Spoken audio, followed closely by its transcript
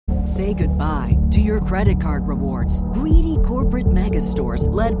Say goodbye to your credit card rewards. Greedy corporate mega stores,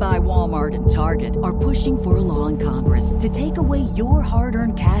 led by Walmart and Target, are pushing for a law in Congress to take away your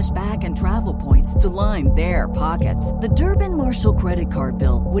hard-earned cash back and travel points to line their pockets. The Durbin-Marshall credit card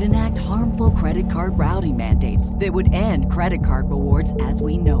bill would enact harmful credit card routing mandates that would end credit card rewards as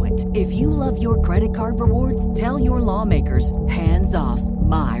we know it. If you love your credit card rewards, tell your lawmakers, hands off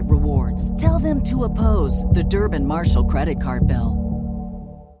my rewards. Tell them to oppose the Durbin-Marshall credit card bill.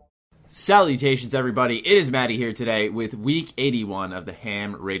 Salutations, everybody. It is Maddie here today with week 81 of the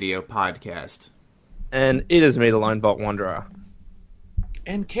Ham Radio Podcast. And it is me, the Lone Bolt Wanderer.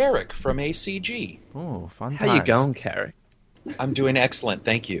 And Carrick from ACG. Oh, fun How times. you going, Carrick? I'm doing excellent,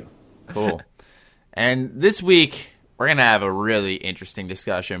 thank you. Cool. And this week, we're going to have a really interesting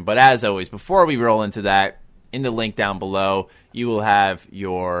discussion. But as always, before we roll into that, in the link down below, you will have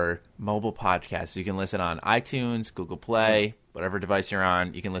your mobile podcast. So you can listen on iTunes, Google Play, whatever device you're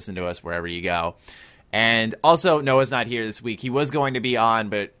on. You can listen to us wherever you go. And also, Noah's not here this week. He was going to be on,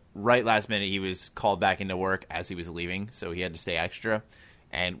 but right last minute, he was called back into work as he was leaving. So he had to stay extra.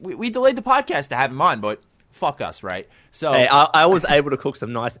 And we delayed the podcast to have him on, but fuck us, right? So Hey, I was able to cook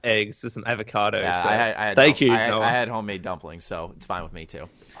some nice eggs with some avocado. yeah, So I had thank you, Noah. Noah. I had homemade dumplings, so it's fine with me too.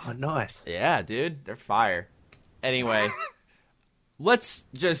 Oh, nice. Yeah, dude, they're fire. Anyway, let's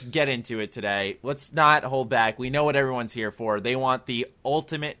just get into it today. Let's not hold back. We know what everyone's here for. They want the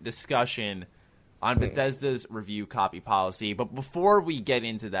ultimate discussion on Bethesda's review copy policy. But before we get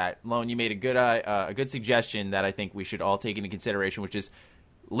into that, Lone, you made a good suggestion that I think we should all take into consideration, which is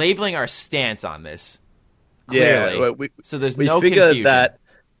labeling our stance on this clearly. Yeah, so there's we no figured confusion. that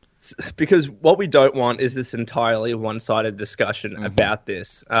because what we don't want is this entirely one-sided discussion about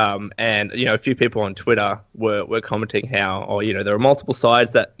this. And, you know, a few people on Twitter were commenting how, there are multiple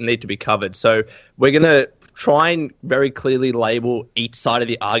sides that need to be covered. So we're going to try and very clearly label each side of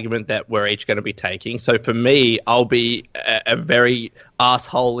the argument that we're each going to be taking. So for me, I'll be a very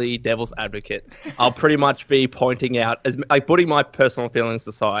assholey devil's advocate. I'll pretty much be pointing out, putting my personal feelings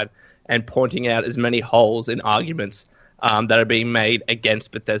aside and pointing out as many holes in arguments that are being made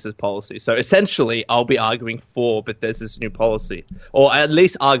against Bethesda's policy. So essentially, I'll be arguing for Bethesda's new policy, or at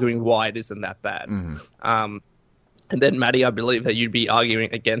least arguing why it isn't that bad. And then, Maddie, I believe that you'd be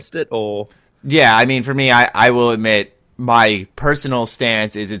arguing against it, or... Yeah, I mean, for me, I will admit my personal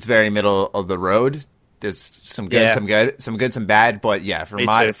stance is it's very middle of the road. There's some good, some bad, but yeah, for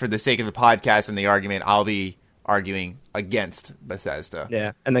the sake of the podcast and the argument, I'll be arguing against Bethesda.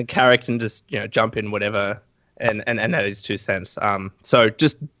 Yeah, and then Carrick can just jump in whatever and add his 2 cents. So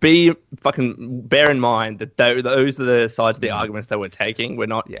just bear in mind that those are the sides of the arguments that we're taking. We're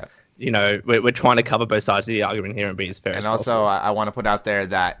not. Yeah. We're trying to cover both sides of the argument here and be as fair as possible. And also, I want to put out there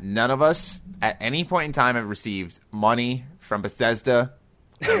that none of us at any point in time have received money from Bethesda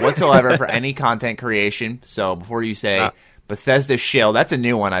whatsoever for any content creation. So before you say Bethesda shill, that's a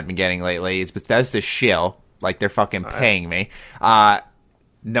new one I've been getting lately. It's Bethesda shill, like they're fucking paying me.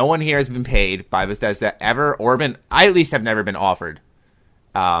 No one here has been paid by Bethesda ever, or I at least have never been offered.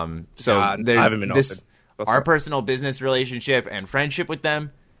 I haven't been offered. Our personal business relationship and friendship with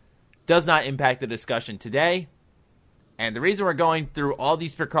them does not impact the discussion today. And the reason we're going through all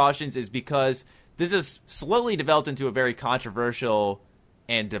these precautions is because this has slowly developed into a very controversial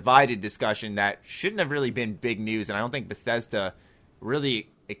and divided discussion that shouldn't have really been big news. And I don't think Bethesda really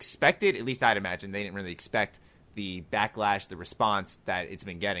expected, at least I'd imagine, they didn't really expect the backlash, the response that it's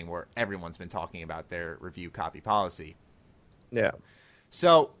been getting, where everyone's been talking about their review copy policy. Yeah.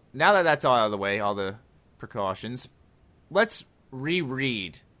 So now that that's all out of the way, all the precautions, let's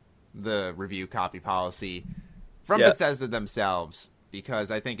reread the review copy policy from Bethesda themselves,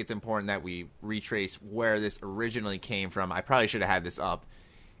 because I think it's important that we retrace where this originally came from. I probably should have had this up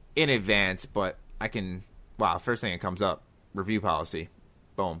in advance, but I can... Wow, first thing that comes up, review policy.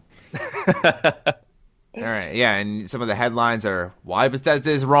 Boom. All right, yeah, and some of the headlines are why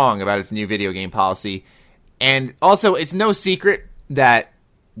Bethesda is wrong about its new video game policy. And also, it's no secret that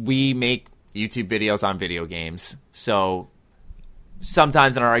we make YouTube videos on video games. So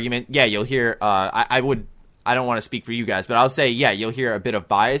sometimes in our argument, you'll hear, I don't want to speak for you guys, but I'll say, you'll hear a bit of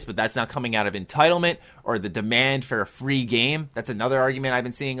bias, but that's not coming out of entitlement or the demand for a free game. That's another argument I've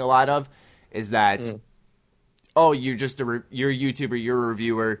been seeing a lot of, is that, you're just you're a YouTuber, you're a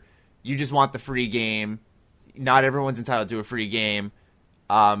reviewer, you just want the free game. Not everyone's entitled to a free game.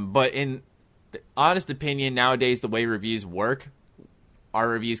 But in the honest opinion, nowadays, the way reviews work, our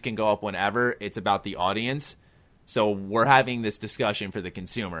reviews can go up whenever. It's about the audience. So we're having this discussion for the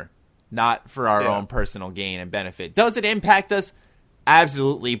consumer, not for our own personal gain and benefit. Does it impact us?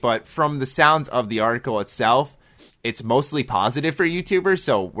 Absolutely. But from the sounds of the article itself, it's mostly positive for YouTubers,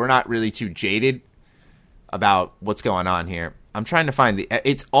 so we're not really too jaded about what's going on here. I'm trying to find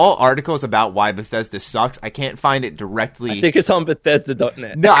it's all articles about why Bethesda sucks. I can't find it directly. I think it's on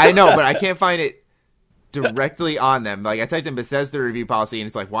Bethesda.net. No, I know, but I can't find it directly on them. Like, I typed in Bethesda review policy, and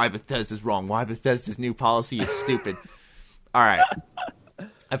it's like, why Bethesda's wrong, why Bethesda's new policy is stupid. All right.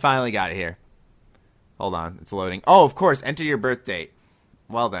 I finally got it here. Hold on, it's loading. Oh, of course, enter your birth date.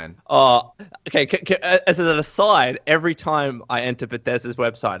 Well then. Okay, as an aside, every time I enter Bethesda's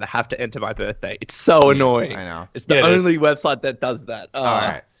website, I have to enter my birthday. It's so annoying. I know. It's the only website that does that. All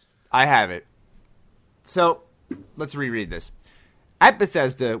right. I have it. So, let's reread this. At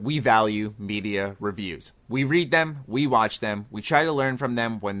Bethesda, we value media reviews. We read them, we watch them, we try to learn from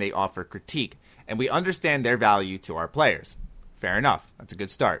them when they offer critique, and we understand their value to our players. Fair enough. That's a good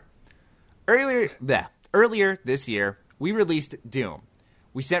start. Earlier this year, we released Doom.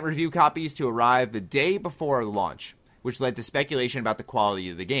 We sent review copies to arrive the day before launch, which led to speculation about the quality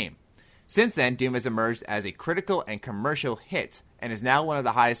of the game. Since then, Doom has emerged as a critical and commercial hit, and is now one of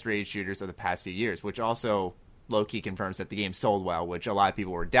the highest rated shooters of the past few years, which also low-key confirms that the game sold well, which a lot of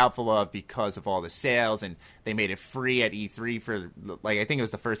people were doubtful of because of all the sales, and they made it free at E3 for, like, I think it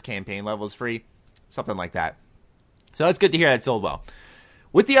was the first campaign level was free, something like that. So it's good to hear that it sold well.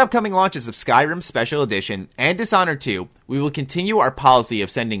 With the upcoming launches of Skyrim Special Edition and Dishonored 2, we will continue our policy of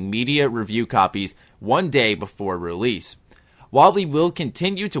sending media review copies one day before release. While we will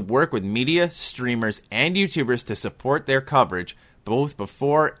continue to work with media, streamers, and YouTubers to support their coverage, both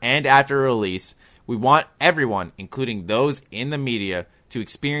before and after release, we want everyone, including those in the media, to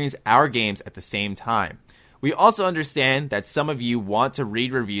experience our games at the same time. We also understand that some of you want to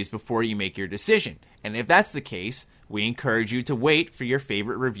read reviews before you make your decision, and if that's the case, we encourage you to wait for your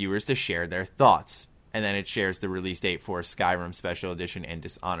favorite reviewers to share their thoughts. And then it shares the release date for Skyrim Special Edition and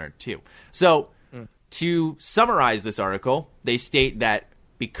Dishonored 2. So, to summarize this article, they state that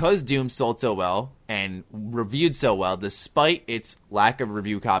because Doom sold so well and reviewed so well, despite its lack of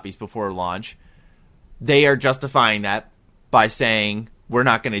review copies before launch, they are justifying that by saying we're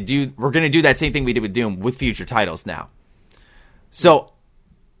going to do that same thing we did with Doom with future titles now. So,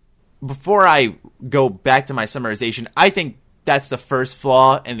 before I go back to my summarization, I think that's the first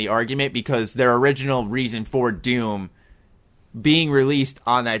flaw in the argument, because their original reason for Doom being released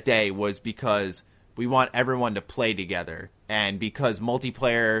on that day was because we want everyone to play together, and because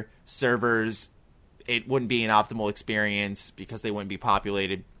multiplayer servers, it wouldn't be an optimal experience because they wouldn't be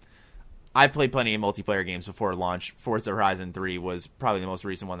populated. I played plenty of multiplayer games before launch. Forza Horizon 3 was probably the most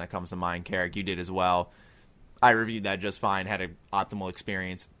recent one that comes to mind. Carrick, you did as well. I reviewed that just fine, had an optimal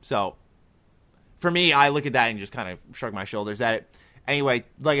experience. So, for me, I look at that and just kind of shrug my shoulders at it. Anyway,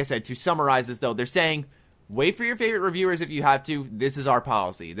 like I said, to summarize this, though, they're saying, wait for your favorite reviewers if you have to. This is our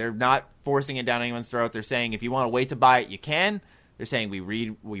policy. They're not forcing it down anyone's throat. They're saying, if you want to wait to buy it, you can. They're saying,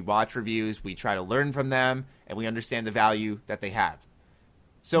 we watch reviews, we try to learn from them, and we understand the value that they have.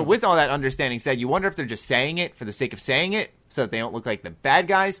 So with all that understanding said, you wonder if they're just saying it for the sake of saying it so that they don't look like the bad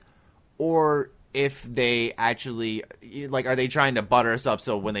guys, or if they actually, like, are they trying to butter us up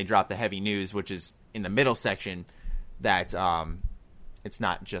so when they drop the heavy news, which is in the middle section, that it's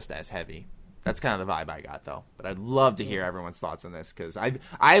not just as heavy. That's kind of the vibe I got, though. But I'd love to hear everyone's thoughts on this, because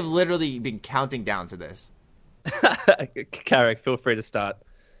I've literally been counting down to this. Carrick, feel free to start.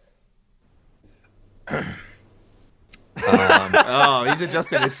 He's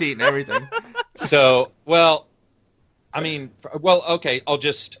adjusting his seat and everything. So, okay,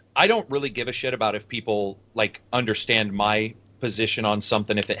 I don't really give a shit about if people, like, understand my position on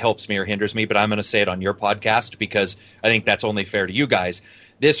something, if it helps me or hinders me, but I'm going to say it on your podcast because I think that's only fair to you guys.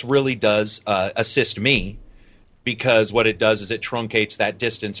 This really does assist me, because what it does is it truncates that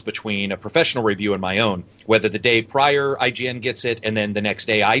distance between a professional review and my own. Whether the day prior IGN gets it and then the next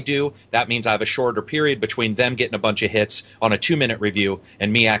day I do, that means I have a shorter period between them getting a bunch of hits on a 2-minute review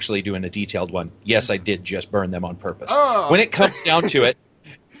and me actually doing a detailed one. Yes, I did just burn them on purpose. Oh. When it comes down to it,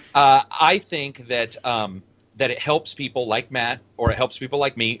 I think that it helps people like Matt, or it helps people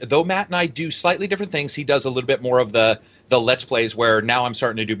like me. Though Matt and I do slightly different things, he does a little bit more of the Let's Plays, where now I'm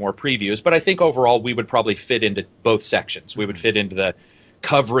starting to do more previews. But I think overall we would probably fit into both sections. We would fit into the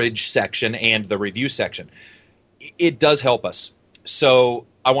coverage section and the review section. It does help us. So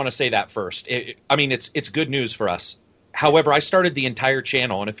I want to say that first. It's good news for us. However, I started the entire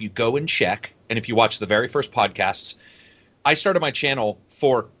channel, and if you go and check, and if you watch the very first podcasts, I started my channel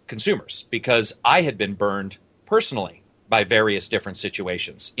for consumers because I had been burned personally by various different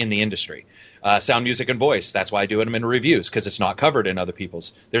situations in the industry. Sound, music, and voice. That's why I do them in reviews, because it's not covered in other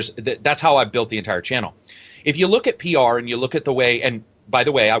people's. That's how I built the entire channel. If you look at PR and you look at the way, and by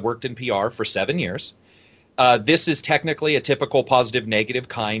the way, I worked in PR for 7 years. This is technically a typical positive negative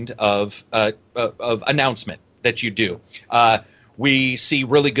kind of announcement that you do. We see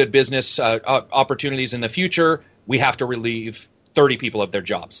really good business opportunities in the future. We have to relieve 30 people of their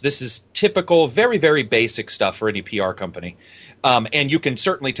jobs. This is typical, very, very basic stuff for any PR company. And you can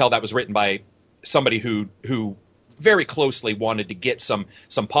certainly tell that was written by somebody who very closely wanted to get some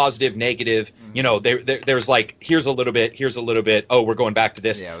positive, negative. There's like, here's a little bit. Oh, we're going back to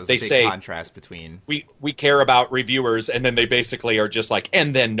this. Yeah, it was they a big say contrast between we care about reviewers, and then they basically are just like,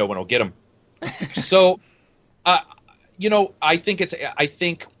 and then no one will get them. So, I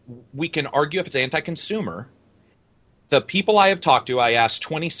think we can argue if it's anti-consumer. The people I have talked to, I asked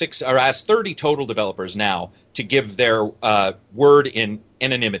 30 total developers now to give their word in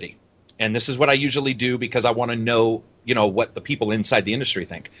anonymity. And this is what I usually do because I want to know, what the people inside the industry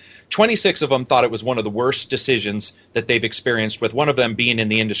think. 26 of them thought it was one of the worst decisions that they've experienced, with one of them being in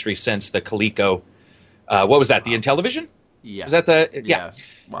the industry since the Coleco. What was that? The Intellivision? Yeah. Was that the? Yeah.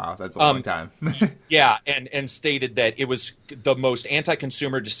 Wow, that's a long time. Yeah, and stated that it was the most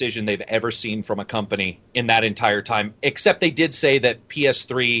anti-consumer decision they've ever seen from a company in that entire time, except they did say that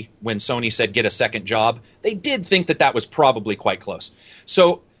PS3, when Sony said get a second job, they did think that was probably quite close.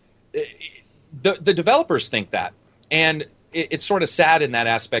 So the developers think that, and it's sort of sad in that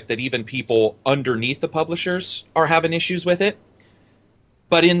aspect that even people underneath the publishers are having issues with it.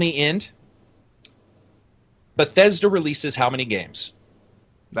 But in the end, Bethesda releases how many games?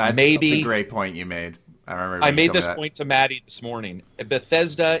 That's a great point you made. I made this point to Maddie this morning.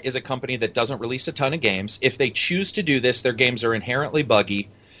 Bethesda is a company that doesn't release a ton of games. If they choose to do this, their games are inherently buggy.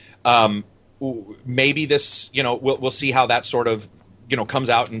 Maybe this, we'll see how that sort of, comes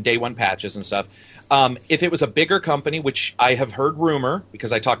out in day one patches and stuff. If it was a bigger company, which I have heard rumor,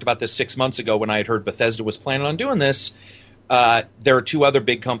 because I talked about this 6 months ago when I had heard Bethesda was planning on doing this, there are two other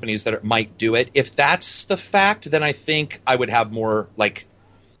big companies that might do it. If that's the fact, then I think I would have more, I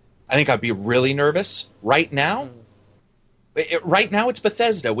think I'd be really nervous. Right now, it's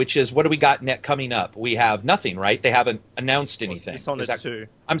Bethesda, which is, what do we got coming up? We have nothing, right? They haven't announced anything. Dishonored 2.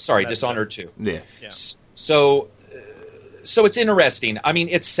 I'm sorry, Dishonored 2. Yeah. So it's interesting. I mean,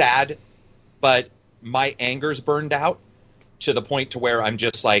 it's sad, but my anger's burned out to the point to where I'm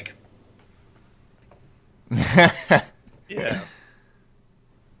just like... Yeah.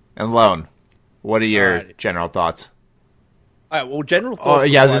 And Lone, what are your general thoughts? All right, well, general thoughts... Oh,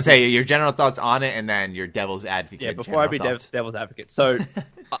 yeah, I was going to say, your general thoughts on it, and then your devil's advocate. Yeah, before I be devil's advocate. So,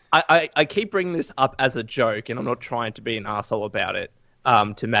 I keep bringing this up as a joke, and I'm not trying to be an arsehole about it,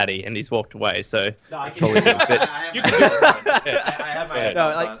 to Maddie, and he's walked away, so... No, I can I have my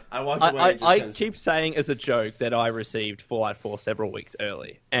headphones on. I walked away I keep saying as a joke that I received Fallout 4 several weeks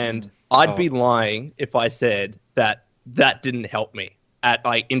early, and I'd be lying if I said that didn't help me,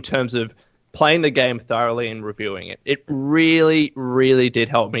 in terms of playing the game thoroughly and reviewing it. It really, really did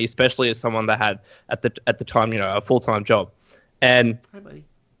help me, especially as someone that had at the time, a full-time job. And hi, buddy.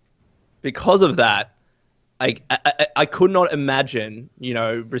 Because of that, I could not imagine,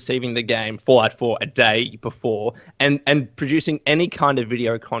 receiving the game Fallout 4 a day before and producing any kind of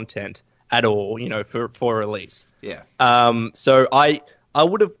video content at all, for release. Yeah. So I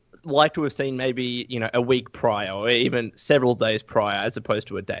would have liked to have seen maybe, a week prior or even several days prior as opposed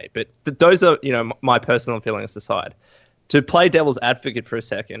to a day. But those are, my personal feelings aside. To play devil's advocate for a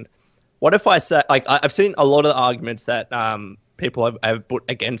second, what if I say, I've seen a lot of the arguments that people have put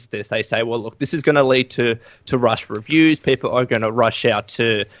against this. They say, well, look, this is going to lead to rush reviews. People are going to rush out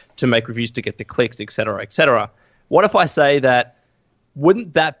to make reviews to get the clicks, et cetera, et cetera. What if I say that,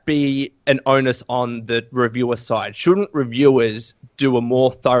 wouldn't that be an onus on the reviewer side? Shouldn't reviewers do a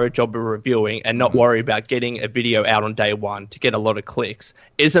more thorough job of reviewing and not worry about getting a video out on day one to get a lot of clicks?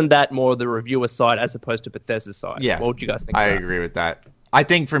 Isn't that more the reviewer side as opposed to Bethesda's side? Yeah. What would you guys think? I agree with that. I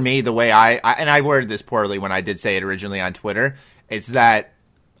think for me, the way I worded this poorly when I did say it originally on Twitter, it's that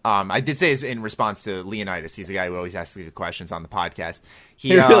I did say it in response to Leonidas. He's the guy who always asks the questions on the podcast.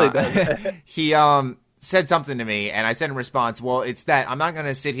 He really does. He said something to me, and I said in response, well, it's that I'm not going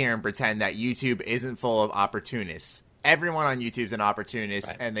to sit here and pretend that YouTube isn't full of opportunists. Everyone on YouTube's an opportunist,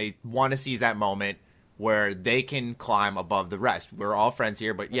 right, and they want to seize that moment where they can climb above the rest. We're all friends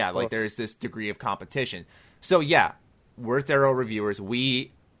here, but yeah, there's this degree of competition. So yeah, we're thorough reviewers.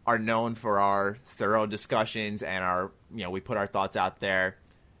 We are known for our thorough discussions and our, we put our thoughts out there,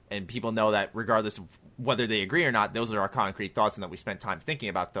 and people know that regardless of whether they agree or not, those are our concrete thoughts and that we spent time thinking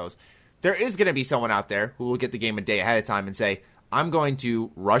about those. There is going to be someone out there who will get the game a day ahead of time and say, I'm going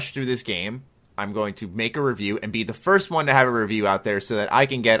to rush through this game. I'm going to make a review and be the first one to have a review out there so that I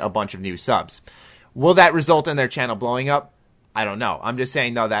can get a bunch of new subs. Will that result in their channel blowing up? I don't know. I'm just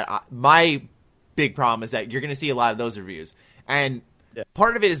saying, though, that my big problem is that you're going to see a lot of those reviews. And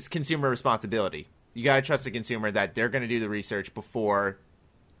part of it is consumer responsibility. You got to trust the consumer that they're going to do the research before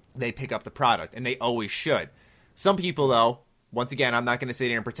they pick up the product, and they always should. Some people, though, once again, I'm not going to sit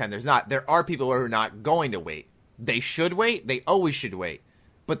here and pretend there's not. There are people who are not going to wait. They should wait. They always should wait.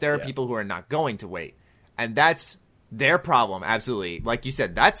 But there are people who are not going to wait. And that's their problem, absolutely. Like you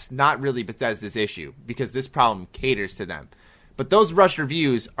said, that's not really Bethesda's issue because this problem caters to them. But those rushed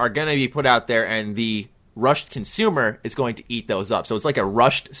reviews are going to be put out there, and the rushed consumer is going to eat those up. So it's like a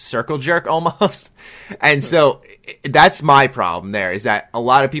rushed circle jerk almost. And so that's my problem there, is that a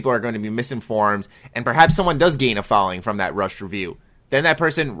lot of people are going to be misinformed, and perhaps someone does gain a following from that rushed review. Then that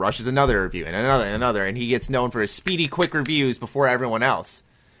person rushes another review and another, and he gets known for his speedy, quick reviews before everyone else.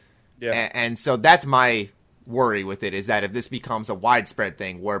 Yeah. And so that's my worry with it, is that if this becomes a widespread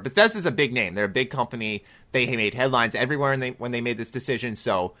thing where Bethesda's a big name, they're a big company, they made headlines everywhere when they made this decision.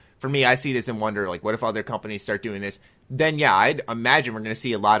 So for me, I see this and wonder, like, what if other companies start doing this? Then yeah, I'd imagine we're going to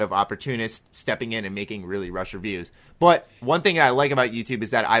see a lot of opportunists stepping in and making really rush reviews. But one thing I like about YouTube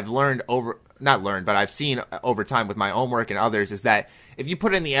is that I've I've seen over time with my own work and others, is that if you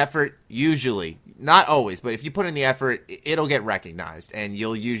put in the effort, usually, not always, but if you put in the effort, it'll get recognized, and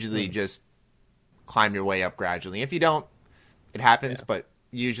you'll usually just climb your way up gradually. If you don't, it happens, but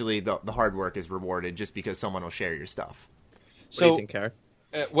usually the hard work is rewarded just because someone will share your stuff. What do you think, Carrie?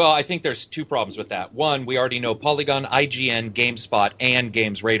 Well, I think there's two problems with that. One, we already know Polygon, IGN, GameSpot, and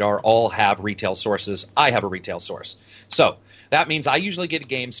GamesRadar all have retail sources. I have a retail source. So that means I usually get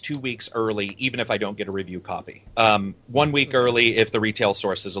games 2 weeks early, even if I don't get a review copy. 1 week early if the retail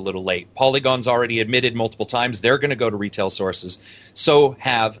source is a little late. Polygon's already admitted multiple times they're going to go to retail sources. So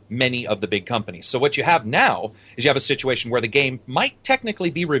have many of the big companies. So what you have now is you have a situation where the game might technically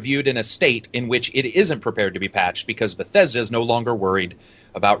be reviewed in a state in which it isn't prepared to be patched because Bethesda is no longer worried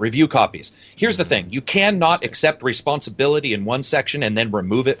about review copies. Here's the thing. You cannot accept responsibility in one section and then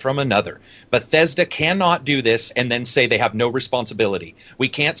remove it from another. Bethesda cannot do this and then say they have no responsibility. We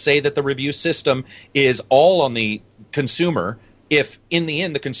can't say that the review system is all on the consumer if, in the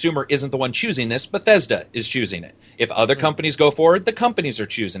end, the consumer isn't the one choosing this. Bethesda is choosing it. If other companies go forward, the companies are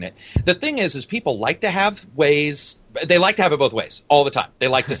choosing it. The thing is people like to have ways. They like to have it both ways all the time. They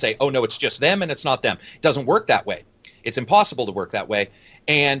like to say, oh, no, it's just them and it's not them. It doesn't work that way. It's impossible to work that way.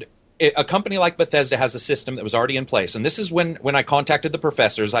 And a company like Bethesda has a system that was already in place. And this is when I contacted the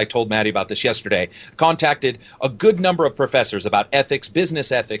professors. I told Maddie about this yesterday. Contacted a good number of professors about ethics, business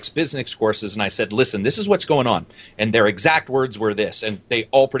courses. And I said, listen, this is what's going on. And their exact words were this. And they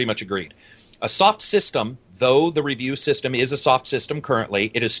all pretty much agreed. A soft system, though the review system is a soft system currently,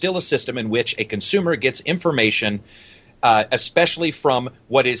 it is still a system in which a consumer gets information, especially from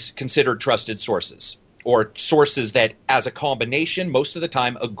what is considered trusted sources, or sources that, as a combination, most of the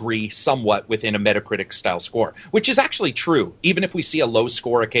time agree somewhat within a Metacritic-style score, which is actually true. Even if we see a low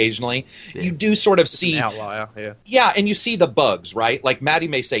score occasionally, you do sort of see... an outlier, yeah. Yeah, and you see the bugs, right? Like, Maddie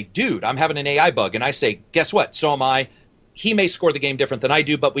may say, dude, I'm having an AI bug. And I say, guess what? So am I. He may score the game different than I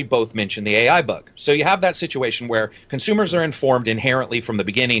do, but we both mention the AI bug. So you have that situation where consumers are informed inherently from the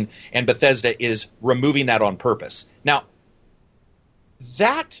beginning, and Bethesda is removing that on purpose. Now,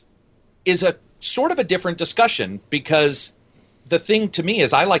 that is a sort of a different discussion, because the thing to me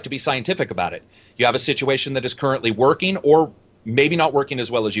is I like to be scientific about it. You have a situation that is currently working or maybe not working as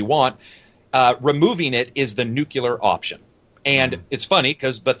well as you want. Removing it is the nuclear option. And it's funny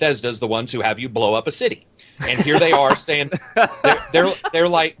because Bethesda's the ones who have you blow up a city. And here they are saying they're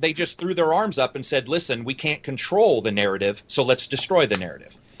like, they just threw their arms up and said, listen, we can't control the narrative, so let's destroy the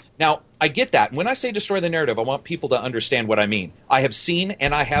narrative. Now, I get that. When I say destroy the narrative, I want people to understand what I mean. I have seen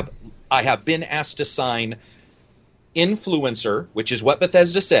and I have been asked to sign influencer, which is what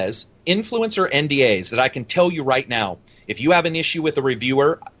Bethesda says, influencer NDAs that I can tell you right now, if you have an issue with a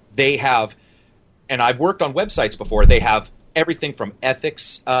reviewer, they have, and I've worked on websites before, they have everything from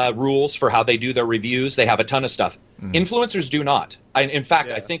ethics rules for how they do their reviews. They have a ton of stuff. Influencers do not. In fact,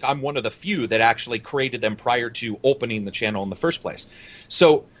 I think I'm one of the few that actually created them prior to opening the channel in the first place.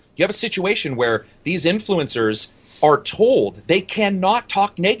 So you have a situation where these influencers are told they cannot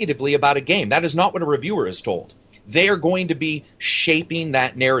talk negatively about a game. That is not what a reviewer is told. They are going to be shaping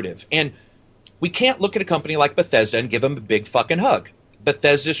that narrative. And we can't look at a company like Bethesda and give them a big fucking hug.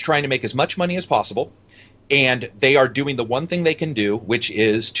 Bethesda is trying to make as much money as possible, and they are doing the one thing they can do, which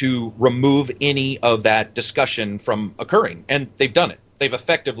is to remove any of that discussion from occurring. And they've done it. They've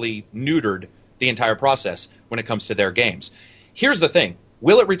effectively neutered the entire process when it comes to their games. Here's the thing.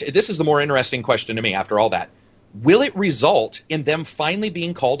 This is the more interesting question to me after all that. Will it result in them finally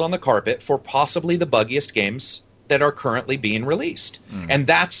being called on the carpet for possibly the buggiest games that are currently being released? And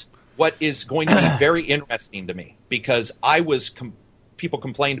that's what is going to be very interesting to me, because people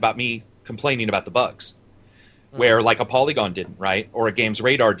complained about me complaining about the bugs, where like a Polygon didn't, right? Or a Games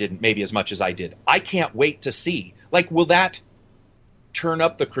Radar didn't, maybe as much as I did. I can't wait to see, like, will that turn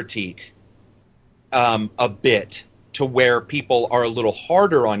up the critique a bit to where people are a little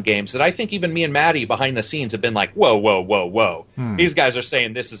harder on games that I think even me and Maddie behind the scenes have been like, whoa. These guys are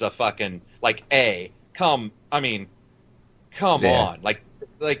saying this is a fucking, like, come on.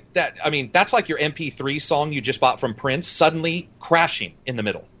 Like that, I mean, that's like your MP3 song you just bought from Prince suddenly crashing in the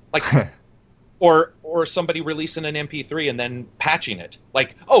middle. Like, or somebody releasing an MP3 and then patching it.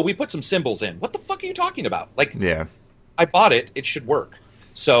 Like, oh, we put some symbols in. What the fuck are you talking about? Like, yeah, I bought it. It should work.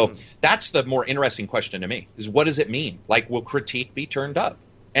 So that's the more interesting question to me, is what does it mean? Like, will critique be turned up?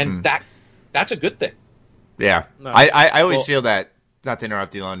 And that's a good thing. Yeah. No. I always feel that, not to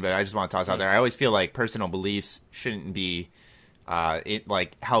interrupt Elon, but I just want to toss out there, I always feel like personal beliefs shouldn't be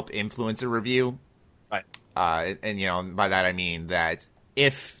help influence a review. Right. And you know, by that I mean that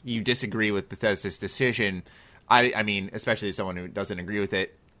if you disagree with Bethesda's decision, I mean, especially as someone who doesn't agree with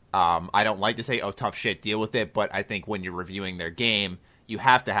it, I don't like to say, oh, tough shit, deal with it, but I think when you're reviewing their game, you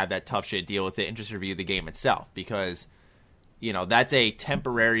have to have that tough shit, deal with it, and just review the game itself, because, you know, that's a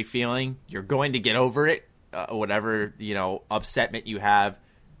temporary feeling. You're going to get over it, whatever, you know, upsetment you have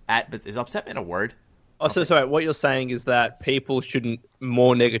is upsetment a word? Oh, so sorry, what you're saying is that people shouldn't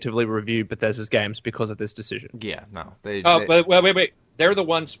more negatively review Bethesda's games because of this decision. Yeah, no. But wait. They're the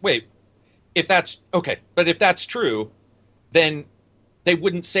ones, if that's, okay, but if that's true, then they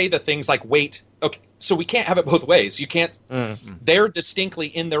wouldn't say the things like, wait, okay, so we can't have it both ways. You can't, they're distinctly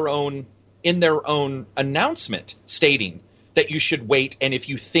in their own announcement stating that you should wait, and if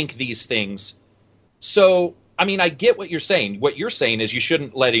you think these things. So, I mean, I get what you're saying. What you're saying is you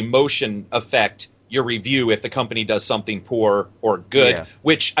shouldn't let emotion affect your review if the company does something poor or good,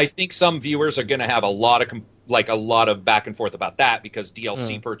 which I think some viewers are going to have a lot of back and forth about that, because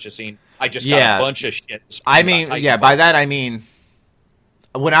DLC purchasing, I just got a bunch of shit. I mean, by that I mean,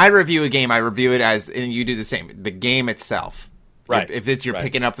 when I review a game, I review it as, and you do the same, the game itself. Right. If you're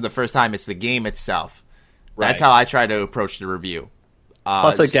picking up for the first time, it's the game itself. Right. That's how I try to approach the review.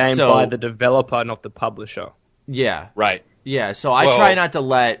 Plus a game by the developer, not the publisher. Yeah. Right. Yeah, so I try not to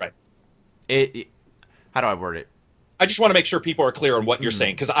let it. How do I word it? I just want to make sure people are clear on what you're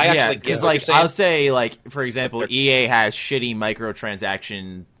saying, because I actually get what you're saying. I'll say, like, for example, EA has shitty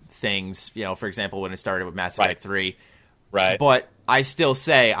microtransaction things, you know, for example, when it started with Mass Effect 3. Right. But I still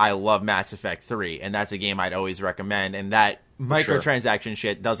say I love Mass Effect 3, and that's a game I'd always recommend, and that microtransaction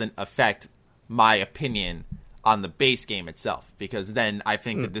shit doesn't affect my opinion on the base game itself, because then I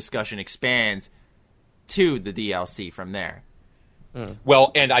think the discussion expands to the DLC from there.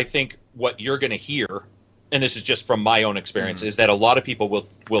 Well, and I think what you're going to hear, and this is just from my own experience, is that a lot of people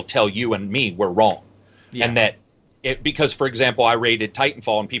will tell you and me we're wrong. Yeah. And that because, for example, I rated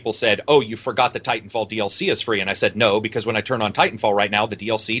Titanfall and people said, oh, you forgot the Titanfall DLC is free. And I said, no, because when I turn on Titanfall right now, the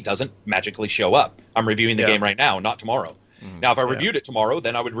DLC doesn't magically show up. I'm reviewing the game right now, not tomorrow. Now, if I reviewed it tomorrow,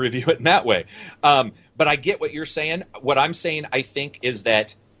 then I would review it in that way. But I get what you're saying. What I'm saying, I think, is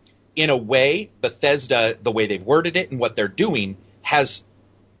that in a way, Bethesda, the way they've worded it and what they're doing, has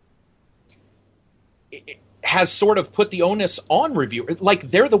sort of put the onus on review. Like,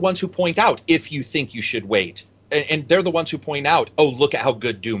 they're the ones who point out if you think you should wait. And they're the ones who point out, oh, look at how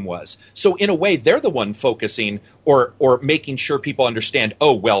good Doom was. So in a way, they're the one focusing or making sure people understand,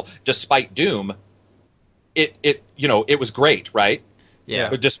 oh, well, despite Doom, it was great, right? Yeah.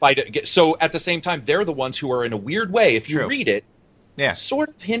 But despite it, so at the same time, they're the ones who are, in a weird way, if you read it, sort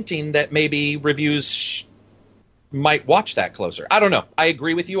of hinting that maybe reviews might watch that closer. I don't know. I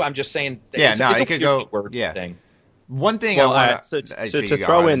agree with you. I'm just saying. It's a could go. Word thing. One thing I want to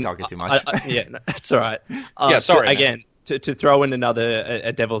throw in. Talking too much. That's all right. Sorry. Again, to throw in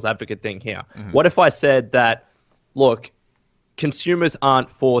a devil's advocate thing here. What if I said that, look, consumers aren't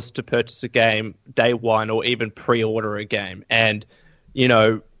forced to purchase a game day one or even pre-order a game, and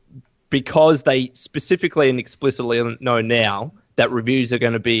because they specifically and explicitly know now that reviews are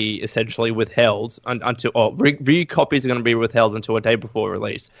going to be essentially withheld review copies are going to be withheld until a day before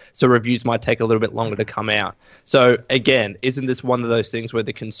release. So reviews might take a little bit longer to come out. So again, isn't this one of those things where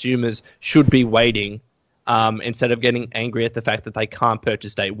the consumers should be waiting instead of getting angry at the fact that they can't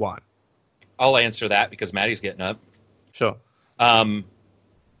purchase day one? I'll answer that because Maddie's getting up. Sure.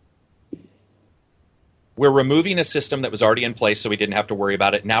 We're removing a system that was already in place, so we didn't have to worry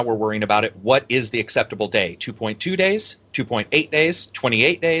about it. Now we're worrying about it. What is the acceptable day? 2.2 days, 2.8 days,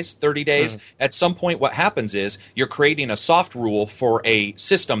 28 days, 30 days? At some point, what happens is you're creating a soft rule for a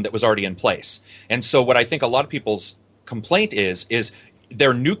system that was already in place. And so what I think a lot of people's complaint is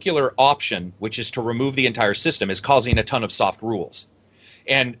their nuclear option, which is to remove the entire system, is causing a ton of soft rules.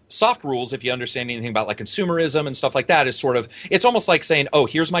 And soft rules, if you understand anything about like consumerism and stuff like that, is sort of, it's almost like saying, oh,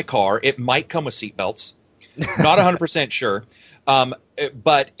 here's my car. It might come with seatbelts. Not 100% sure.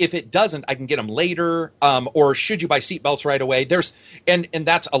 But if it doesn't, I can get them later. Or should you buy seatbelts right away? And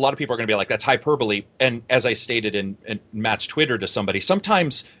that's, a lot of people are going to be like, that's hyperbole. And as I stated in Matt's Twitter to somebody,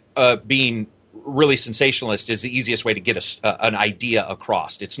 sometimes being really sensationalist is the easiest way to get an idea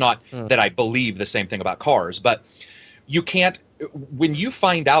across. It's not that I believe the same thing about cars, but you can't, when you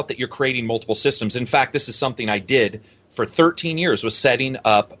find out that you're creating multiple systems. In fact, this is something I did for 13 years, was setting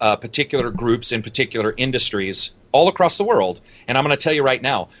up particular groups in particular industries all across the world. And I'm going to tell you right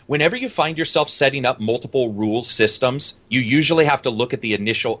now, whenever you find yourself setting up multiple rule systems, you usually have to look at the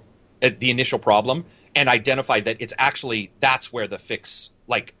initial problem and identify that it's actually, that's where the fix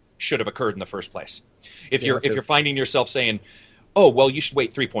should have occurred in the first place. If you're finding yourself saying, oh, well, you should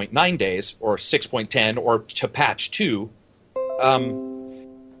wait 3.9 days or 6.10 or to patch 2,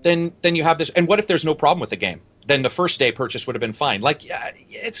 then you have this. And what if there's no problem with the game? Then the first day purchase would have been fine.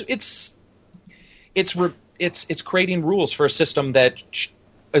 It's creating rules for a system that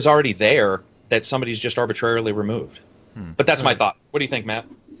is already there that somebody's just arbitrarily removed. But that's my thought. What do you think, Matt?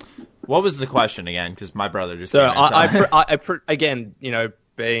 What was the question again? Because my brother just so came in, again,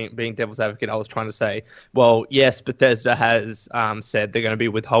 being devil's advocate, I was trying to say, well, yes, Bethesda has said they're going to be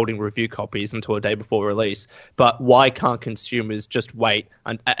withholding review copies until a day before release, but why can't consumers just wait,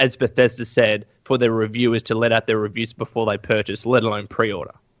 as Bethesda said, for their reviewers to let out their reviews before they purchase, let alone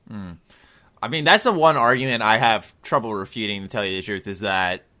pre-order? I mean, that's the one argument I have trouble refuting, to tell you the truth, is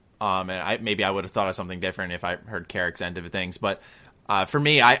that, and maybe I would have thought of something different if I heard Carrick's end of things, but for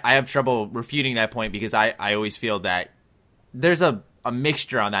me, I have trouble refuting that point because I always feel that there's a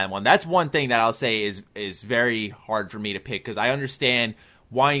mixture on that one. That's one thing that I'll say is very hard for me to pick, because I understand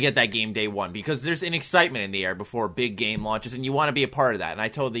why you get that game day one, because there's an excitement in the air before a big game launches and you want to be a part of that, and I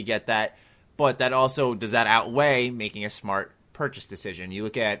totally get that. But that also, does that outweigh making a smart purchase decision? You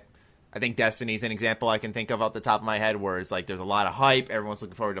look at, I think Destiny's an example I can think of off the top of my head, where it's like there's a lot of hype, everyone's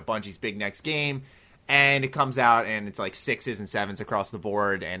looking forward to Bungie's big next game, and it comes out and it's like 6s and 7s across the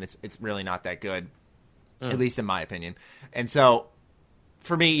board, and it's really not that good, at least in my opinion. And so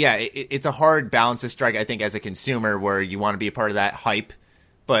for me, yeah, it's a hard balance to strike, I think, as a consumer, where you want to be a part of that hype,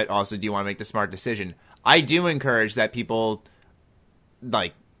 but also do you want to make the smart decision. I do encourage that people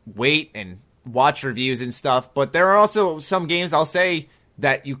wait and watch reviews and stuff, but there are also some games I'll say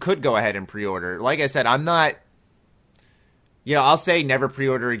that you could go ahead and pre-order. Like I said, I'm not, I'll say never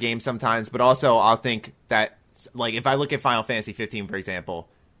pre-order a game sometimes, but also I'll think that, if I look at Final Fantasy 15, for example,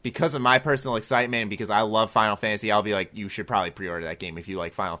 because of my personal excitement and because I love Final Fantasy, I'll be like, you should probably pre-order that game if you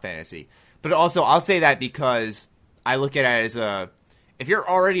like Final Fantasy. But also, I'll say that because I look at it as if you're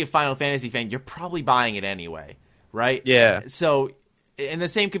already a Final Fantasy fan, you're probably buying it anyway, right? Yeah. So, and the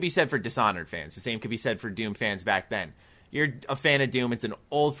same could be said for Dishonored fans. The same could be said for Doom fans back then. You're a fan of Doom. It's an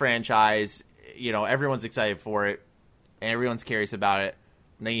old franchise. Everyone's excited for it, and everyone's curious about it.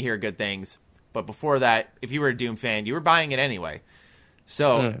 And then you hear good things. But before that, if you were a Doom fan, you were buying it anyway.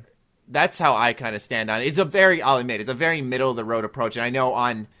 So that's how I kind of stand on it. I'll admit, it's a very middle-of-the-road approach. And I know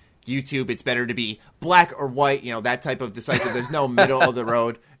on YouTube it's better to be black or white, that type of decisive. There's no middle of the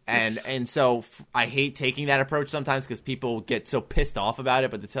road. And so I hate taking that approach sometimes because people get so pissed off about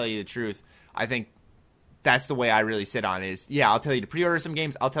it. But to tell you the truth, I think that's the way I really sit on it is, I'll tell you to pre-order some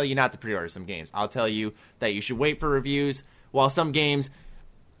games. I'll tell you not to pre-order some games. I'll tell you that you should wait for reviews. While some games,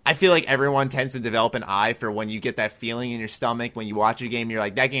 I feel like everyone tends to develop an eye for when you get that feeling in your stomach when you watch a game, you're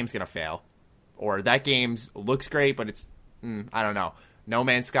like, that game's going to fail. Or that game looks great, but it's, I don't know. No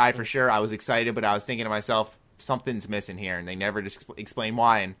Man's Sky for sure. I was excited, but I was thinking to myself, something's missing here, and they never just explain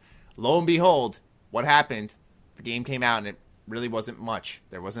why. And lo and behold, what happened? The game came out, and it really wasn't much.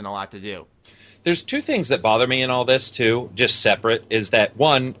 There wasn't a lot to do. There's two things that bother me in all this, too, just separate, is that,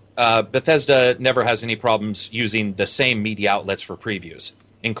 one, Bethesda never has any problems using the same media outlets for previews,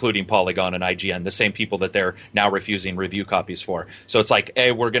 including Polygon and IGN, the same people that they're now refusing review copies for. So it's like,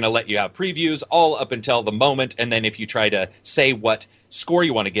 hey, we're going to let you have previews all up until the moment, and then if you try to say what score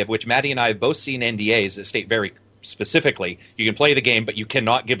you want to give, which Maddie and I have both seen NDAs that state very specifically, you can play the game, but you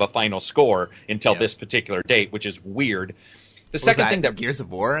cannot give a final score until this particular date, which is weird. The second thing that Gears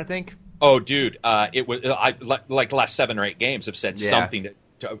of War, I think. Oh, dude, it was like the last 7 or 8 games have said something.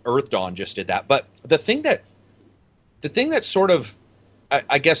 To Earth Dawn just did that, but the thing that sort of,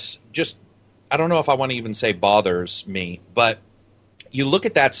 I guess, just, I don't know if I want to even say bothers me, but you look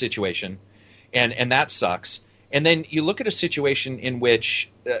at that situation, and that sucks, and then you look at a situation in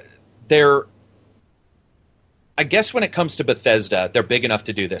which I guess when it comes to Bethesda, they're big enough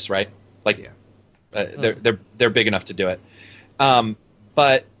to do this, right? Like, they're big enough to do it.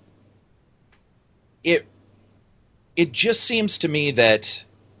 But it just seems to me that,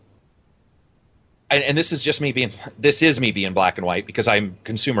 and this is me being black and white because I'm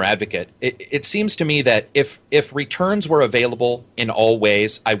consumer advocate. It seems to me that if returns were available in all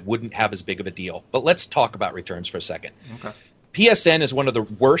ways, I wouldn't have as big of a deal. But let's talk about returns for a second. Okay. PSN is one of the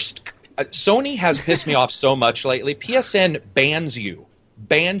worst. Sony has pissed me off so much lately. PSN bans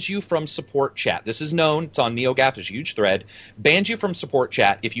you from support chat. This is known. It's on NeoGAF. There's a huge thread. Bans you from support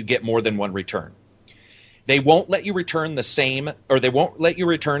chat if you get more than one return. They won't let you return they won't let you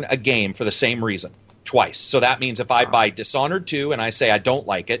return a game for the same reason twice. So that means if I buy Dishonored 2 and I say I don't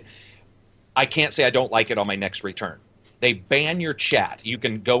like it, I can't say I don't like it on my next return. They ban your chat. You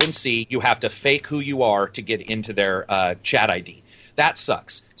can go and see. You have to fake who you are to get into their chat ID. That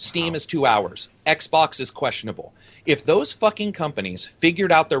sucks. Steam is 2 hours. Xbox is questionable. If those fucking companies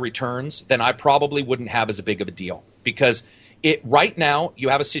figured out their returns, then I probably wouldn't have as big of a deal. Because right now, you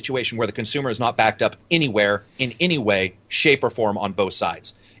have a situation where the consumer is not backed up anywhere, in any way, shape, or form on both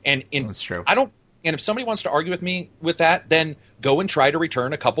sides. That's true. And if somebody wants to argue with me with that, then go and try to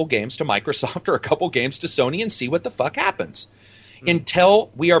return a couple games to Microsoft or a couple games to Sony and see what the fuck happens.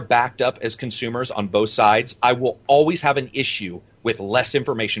 Until we are backed up as consumers on both sides, I will always have an issue with less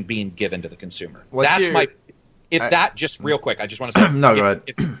information being given to the consumer. Real quick, I just want to say, no, go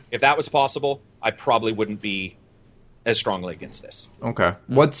ahead. If that was possible, I probably wouldn't be as strongly against this. Okay.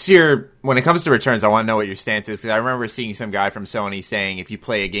 When it comes to returns, I want to know what your stance is, because I remember seeing some guy from Sony saying if you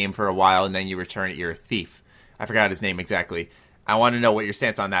play a game for a while and then you return it, you're a thief. I forgot his name exactly. I want to know what your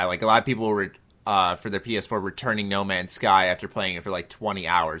stance on that. Like, a lot of people were, for their PS4, returning No Man's Sky after playing it for like 20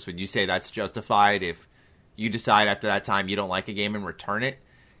 hours. Would you say that's justified if you decide after that time you don't like a game and return it?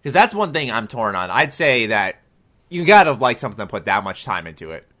 Because that's one thing I'm torn on. I'd say that you got to like something to put that much time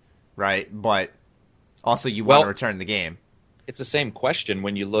into it, right? But also, you want to return the game. It's the same question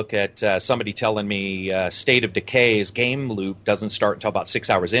when you look at somebody telling me State of Decay's game loop doesn't start until about 6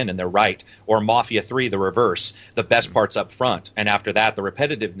 hours in, and they're right. Or Mafia 3, the reverse. The best part's up front, and after that, the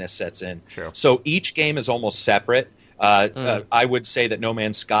repetitiveness sets in. True. So each game is almost separate. I would say that No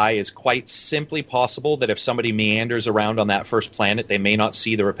Man's Sky is quite simply possible that if somebody meanders around on that first planet, they may not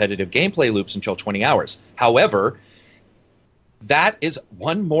see the repetitive gameplay loops until 20 hours. However, that is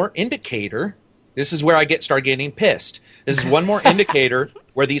one more indicator. This is where I start getting pissed. This is one more indicator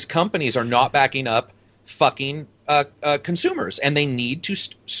where these companies are not backing up fucking consumers, and they need to.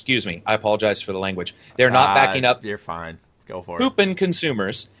 Excuse me, I apologize for the language. They're not backing up. You're fine. Go for it. Pooping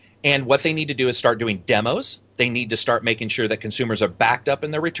consumers, and what they need to do is start doing demos. They need to start making sure that consumers are backed up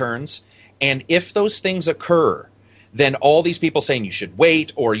in their returns, and if those things occur, then all these people saying you should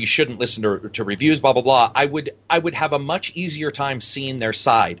wait or you shouldn't listen to reviews, blah, blah, blah, I would have a much easier time seeing their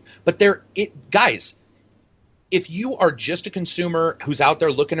side. But guys, if you are just a consumer who's out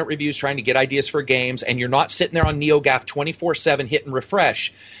there looking at reviews, trying to get ideas for games, and you're not sitting there on NeoGAF 24/7 hitting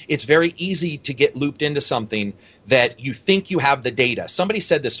refresh, it's very easy to get looped into something that you think you have the data. Somebody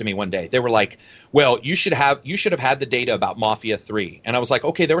said this to me one day. They were like, well, you should have had the data about Mafia 3. And I was like,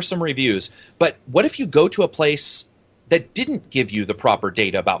 okay, there were some reviews. But what if you go to a place that didn't give you the proper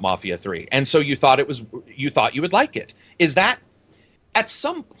data about Mafia 3, and so you thought you would like it? Is that at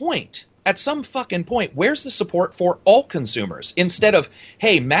some fucking point, where's the support for all consumers? Instead of,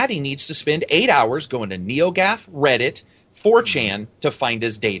 hey, Maddie needs to spend 8 hours going to NeoGAF, Reddit, 4chan to find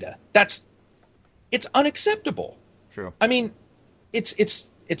his data. It's unacceptable. True. I mean,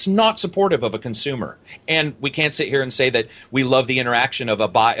 it's not supportive of a consumer, and we can't sit here and say that we love the interaction of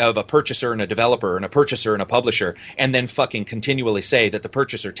a purchaser and a developer and a purchaser and a publisher, and then fucking continually say that the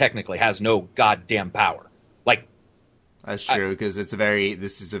purchaser technically has no goddamn power. Like, that's true, because this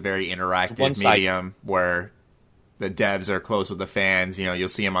is a very interactive medium where the devs are close with the fans. You know, you'll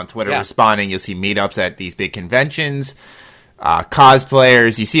see them on Twitter responding. You'll see meetups at these big conventions,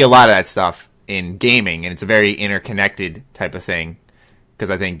 cosplayers. You see a lot of that stuff in gaming, and it's a very interconnected type of thing. Because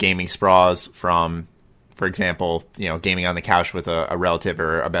I think gaming sprawls from, for example, gaming on the couch with a relative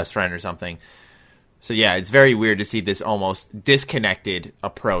or a best friend or something. So yeah, it's very weird to see this almost disconnected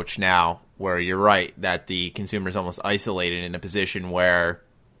approach now, where you're right that the consumer is almost isolated in a position where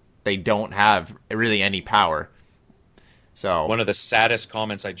they don't have really any power. So one of the saddest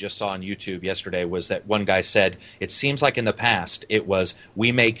comments I just saw on YouTube yesterday was that one guy said, it seems like in the past it was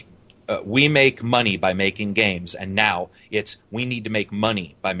we make money by making games, and now it's we need to make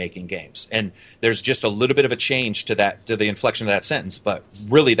money by making games. And there's just a little bit of a change to the inflection of that sentence, but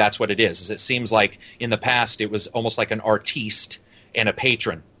really that's what it is it seems like in the past it was almost like an artiste and a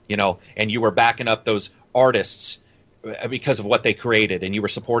patron, and you were backing up those artists because of what they created, and you were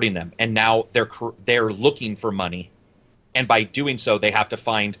supporting them, and now they're looking for money, and by doing so, they have to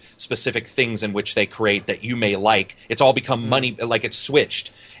find specific things in which they create that you may like. It's all become money, like it's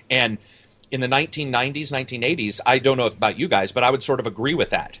switched. And in the 1990s, 1980s, I don't know about you guys, but I would sort of agree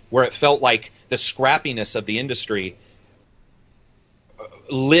with that, where it felt like the scrappiness of the industry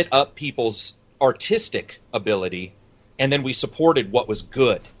lit up people's artistic ability, and then we supported what was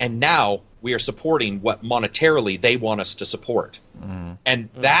good. And now we are supporting what monetarily they want us to support. And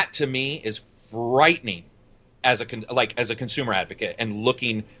that, to me, is frightening as a consumer advocate, and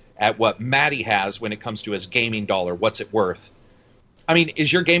looking at what Matty has when it comes to his gaming dollar. What's it worth? I mean,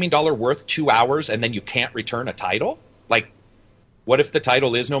 is your gaming dollar worth 2 hours and then you can't return a title? Like, what if the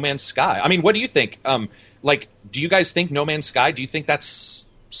title is No Man's Sky? I mean, what do you think? Do you guys think No Man's Sky, do you think that's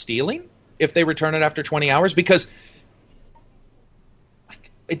stealing if they return it after 20 hours? Because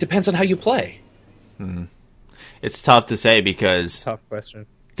it depends on how you play. It's tough to say because... Tough question.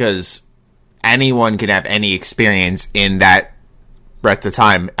 Because anyone can have any experience in that breadth of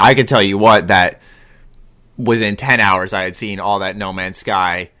time. I can tell you that within 10 hours I had seen all that No Man's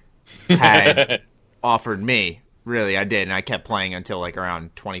Sky had offered me. Really, I did, and I kept playing until like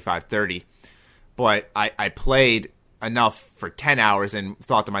around 25, 30. But I played enough for 10 hours and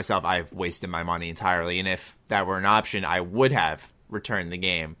thought to myself, I've wasted my money entirely. And if that were an option, I would have returned the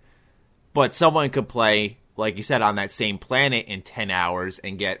game. But someone could play, like you said, on that same planet in 10 hours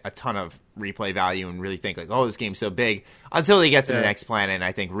and get a ton of replay value and really think like, oh, this game's so big, until they get to the next planet and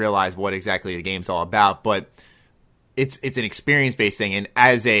I think realize what exactly the game's all about. But it's an experience-based thing. And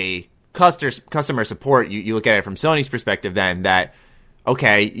as a customer support, you look at it from Sony's perspective then, that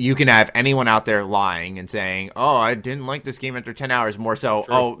okay, you can have anyone out there lying and saying, oh, I didn't like this game after 10 hours, more so,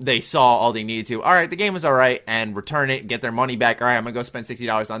 oh, they saw all they needed to. All right, the game was all right, and return it, get their money back. All right, I'm going to go spend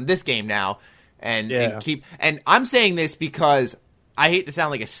 $60 on this game now and keep... And I'm saying this because I hate to sound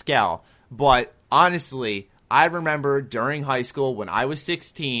like a skell, but honestly, I remember during high school when I was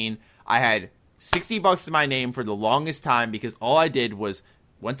 16, I had $60 to my name for the longest time because all I did was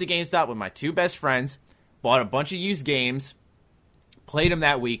went to GameStop with my two best friends, bought a bunch of used games, played them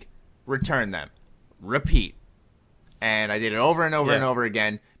that week, returned them, repeat. And I did it over and over and over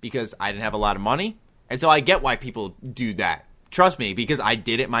again because I didn't have a lot of money. And so I get why people do that. Trust me, because I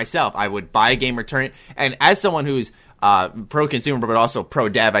did it myself. I would buy a game, return it. And as someone who's pro-consumer but also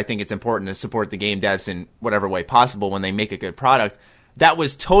pro-dev, I think it's important to support the game devs in whatever way possible when they make a good product. That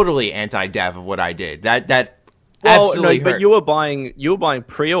was totally anti-dev of what I did. That absolutely hurt. But you were buying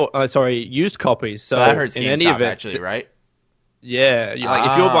used copies. So that hurts in GameStop, any event, actually, right? Yeah, like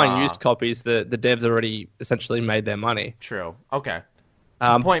if you're buying used copies, the devs already essentially made their money. True. Okay.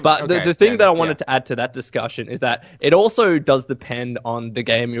 The thing that I wanted to add to that discussion is that it also does depend on the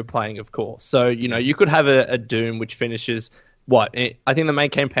game you're playing, of course. So, you could have a Doom which finishes, I think the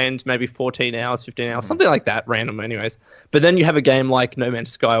main campaign's maybe 14 hours, 15 hours, something like that, random anyways. But then you have a game like No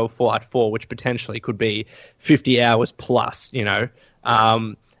Man's Sky or Fallout 4, which potentially could be 50 hours plus,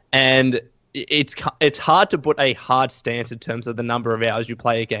 and it's hard to put a hard stance in terms of the number of hours you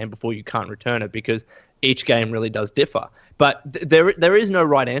play a game before you can't return it, because each game really does differ. But there is no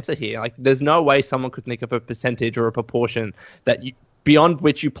right answer here. Like, there's no way someone could think of a percentage or a proportion that beyond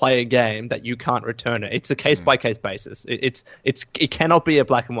which you play a game that you can't return it. It's a case by case basis. It cannot be a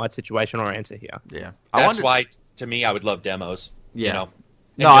black and white situation or answer here. Yeah, that's why to me I would love demos. Yeah,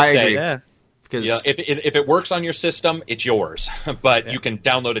 I agree. Yeah. Because if it works on your system, it's yours. But you can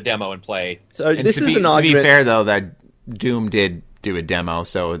download a demo and play. So this is an argument. To be fair, though, that Doom did do a demo,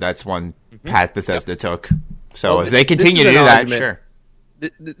 so that's one path Bethesda took. So if they continue to do that, sure.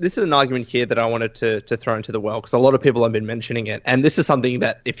 This is an argument here that I wanted to throw into the well, because a lot of people have been mentioning it. And this is something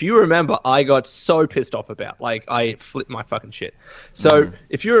that, if you remember, I got so pissed off about. Like, I flipped my fucking shit. So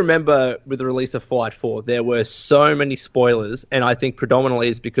if you remember with the release of Fallout 4, there were so many spoilers, and I think predominantly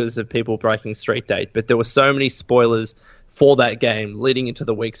it's because of people breaking street date, but there were so many spoilers for that game leading into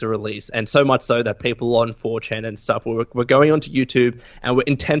the weeks of release, and so much so that people on 4chan and stuff were going onto YouTube and were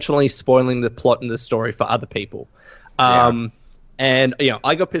intentionally spoiling the plot and the story for other people. And,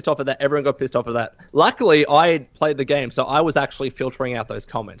 I got pissed off at that. Everyone got pissed off at that. Luckily, I played the game, so I was actually filtering out those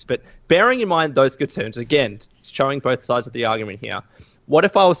comments. But bearing in mind those concerns, again, showing both sides of the argument here, what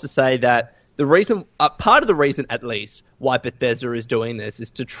if I was to say that the reason, part of the reason at least, why Bethesda is doing this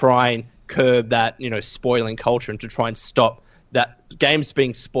is to try and curb that, spoiling culture and to try and stop that games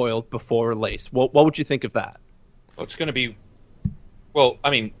being spoiled before release. What would you think of that? Well, it's going to be... Well, I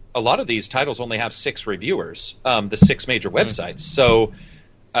mean, a lot of these titles only have 6 reviewers, the 6 major websites. So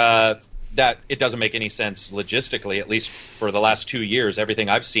that it doesn't make any sense logistically, at least for the last 2 years. Everything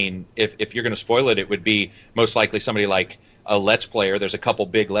I've seen, if you're going to spoil it, it would be most likely somebody like a Let's Player. There's a couple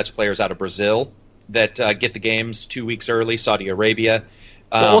big Let's Players out of Brazil that get the games 2 weeks early, Saudi Arabia.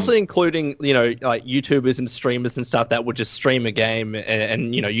 Also including, like YouTubers and streamers and stuff that would just stream a game,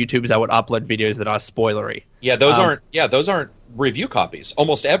 and YouTubers that would upload videos that are spoilery. Yeah, those aren't review copies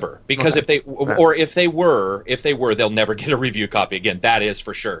almost ever, because if they were, they'll never get a review copy again. That is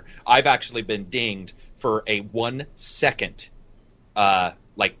for sure. I've actually been dinged for a 1 second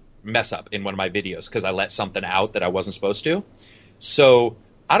mess up in one of my videos because I let something out that I wasn't supposed to. So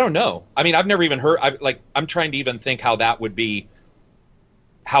I don't know. I mean, I've never even heard. I'm trying to even think how that would be.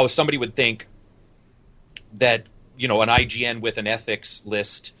 How somebody would think that an IGN with an ethics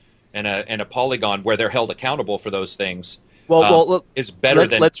list and a Polygon where they're held accountable for those things is better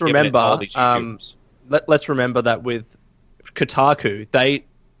than let's remember all these YouTubers. Let's remember that with Kotaku, they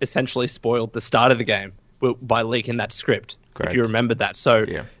essentially spoiled the start of the game by leaking that script. Correct. If you remember that. So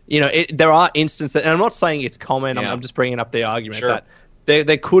there are instances, and I'm not saying it's common. Yeah. I'm just bringing up the argument that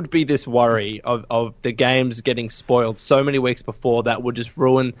there could be this worry of the games getting spoiled so many weeks before that would just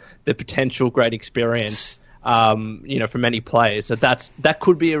ruin the potential great experience, for many players. So that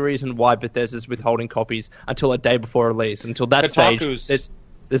could be a reason why Bethesda's withholding copies until a day before release. Until that Kotaku's, stage,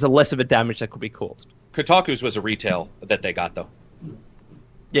 there's a less of a damage that could be caused. Kotaku's was a retail that they got, though.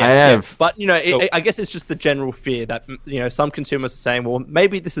 Yeah, but I guess it's just the general fear that some consumers are saying, well,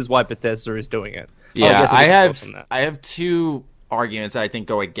 maybe this is why Bethesda is doing it. Yeah, I have two arguments I think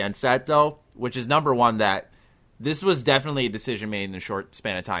go against that, though, which is number one, that this was definitely a decision made in a short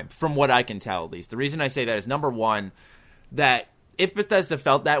span of time, from what I can tell, at least. The reason I say that is, number one, that if Bethesda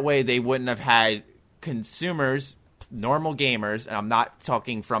felt that way, they wouldn't have had consumers, normal gamers, and I'm not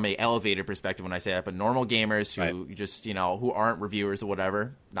talking from a elevated perspective when I say that, but normal gamers who just, who aren't reviewers or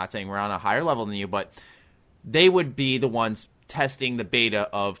whatever, not saying we're on a higher level than you, but they would be the ones testing the beta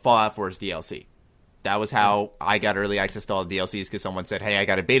of Fallout 4's DLC. That was how I got early access to all the DLCs, because someone said, hey, I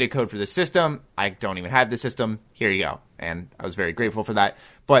got a beta code for this system. I don't even have the system. Here you go. And I was very grateful for that.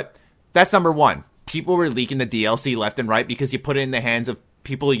 But that's number one. People were leaking the DLC left and right because you put it in the hands of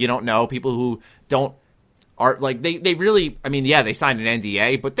people you don't know, people who they really, they signed an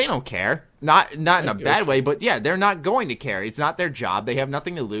NDA, but they don't care. Not in a bad way, but they're not going to care. It's not their job. They have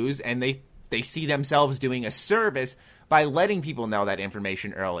nothing to lose, and they see themselves doing a service by letting people know that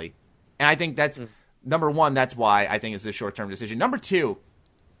information early. And I think that's... Number one, that's why I think it's a short-term decision. Number two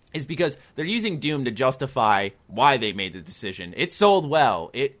is because they're using Doom to justify why they made the decision. It sold well.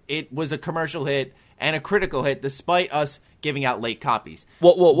 It was a commercial hit and a critical hit, despite us giving out late copies.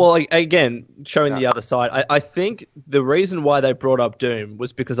 Well, again, showing the other side, I think the reason why they brought up Doom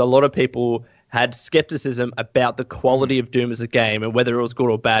was because a lot of people had skepticism about the quality of Doom as a game and whether it was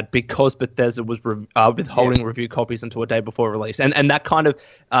good or bad, because Bethesda was withholding review copies until a day before release. And that kind of,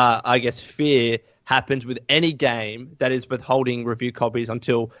 fear happens with any game that is withholding review copies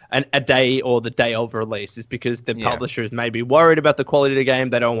until a day or the day of release, is because the publishers may be worried about the quality of the game.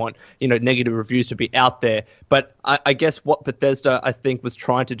 They don't want negative reviews to be out there. But I guess what Bethesda, I think, was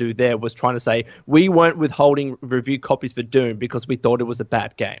trying to do there was trying to say, we weren't withholding review copies for Doom because we thought it was a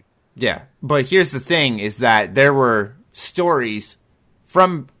bad game. Yeah, but here's the thing, is that there were stories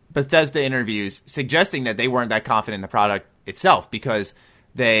from Bethesda interviews suggesting that they weren't that confident in the product itself, because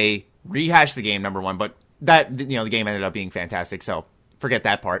they rehashed the game, number one, but that, the game ended up being fantastic, so forget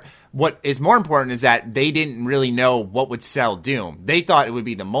that part. What is more important is that they didn't really know what would sell Doom. They thought it would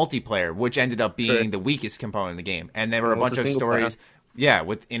be the multiplayer, which ended up being the weakest component of the game. And there were a bunch of stories,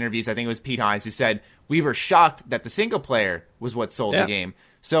 with interviews. I think it was Pete Hines who said, we were shocked that the single player was what sold the game.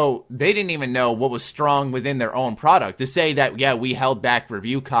 So they didn't even know what was strong within their own product. To say that, we held back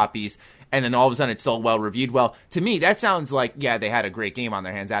review copies and then all of a sudden it sold well, reviewed well. To me, that sounds like, they had a great game on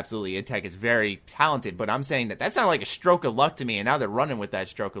their hands. Absolutely. id Tech is very talented. But I'm saying that sounded like a stroke of luck to me, and now they're running with that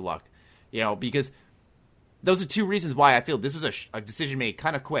stroke of luck. Because those are two reasons why I feel this was a decision made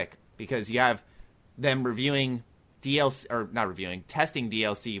kind of quick. Because you have them reviewing DLC, or not reviewing, testing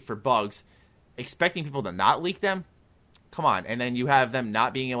DLC for bugs, expecting people to not leak them. Come on. And then you have them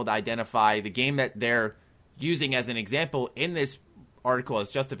not being able to identify the game that they're using as an example in this article as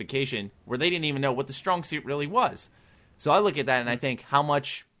justification, where they didn't even know what the strong suit really was. So I look at that and I think, how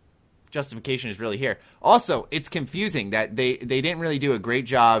much justification is really here? Also, it's confusing that they didn't really do a great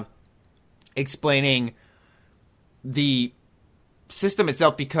job explaining the system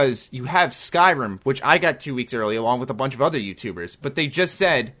itself, because you have Skyrim, which I got 2 weeks early along with a bunch of other YouTubers, but they just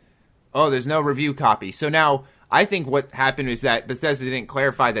said, oh, there's no review copy. So now I think what happened is that Bethesda didn't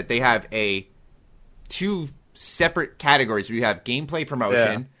clarify that they have two separate categories where you have gameplay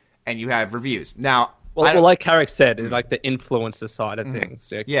promotion and you have reviews. Now, well, like Carrick said, like the influencer side of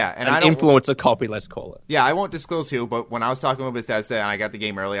things. Yeah, and an influencer copy, let's call it. Yeah, I won't disclose who, but when I was talking with Bethesda and I got the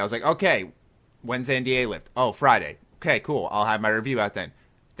game early, I was like, okay, when's NDA lift? Oh, Friday. Okay, cool. I'll have my review out then.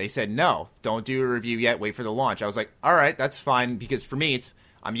 They said, no, don't do a review yet. Wait for the launch. I was like, all right, that's fine, because for me,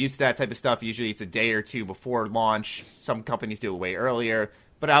 I'm used to that type of stuff. Usually it's a day or two before launch. Some companies do it way earlier.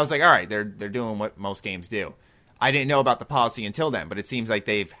 But I was like, all right, they're doing what most games do. I didn't know about the policy until then, but it seems like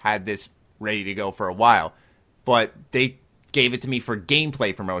they've had this ready to go for a while. But they gave it to me for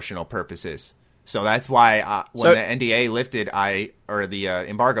gameplay promotional purposes. So that's why when the NDA lifted, the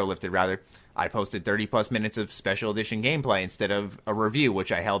embargo lifted, rather, I posted 30-plus minutes of special edition gameplay instead of a review,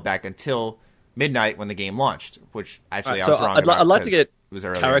 which I held back until midnight when the game launched, which actually I was wrong about. I'd like to get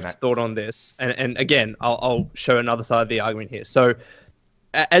Carrick's thought on this. And again, I'll show another side of the argument here. So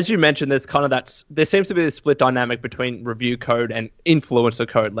as you mentioned, there's kind of there seems to be this split dynamic between review code and influencer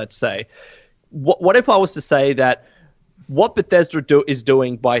code, let's say. What if I was to say that what Bethesda is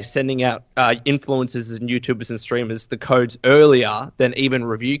doing by sending out influencers and YouTubers and streamers the codes earlier than even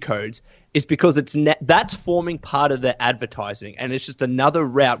review codes is because that's forming part of their advertising, and it's just another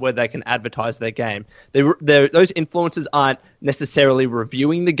route where they can advertise their game. Those influencers aren't necessarily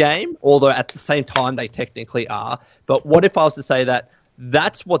reviewing the game, although at the same time they technically are. But what if I was to say that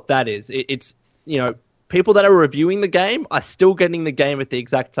that's what that is? It's people that are reviewing the game are still getting the game at the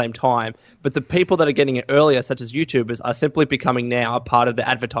exact same time, but the people that are getting it earlier, such as YouTubers, are simply becoming now a part of the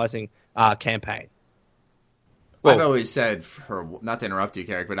advertising campaign. Well, I've always said, not to interrupt you,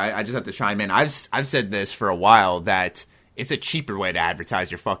 Carrick, but I just have to chime in. I've said this for a while, that it's a cheaper way to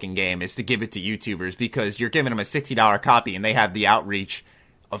advertise your fucking game is to give it to YouTubers, because you're giving them a $60 copy and they have the outreach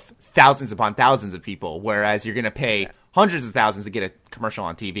of thousands upon thousands of people, whereas you're going to pay hundreds of thousands to get a commercial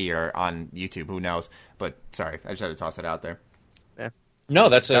on TV or on YouTube. Who knows? But sorry, I just had to toss it out there. Yeah. No,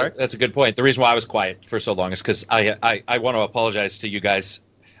 that's a good point. The reason why I was quiet for so long is because I want to apologize to you guys.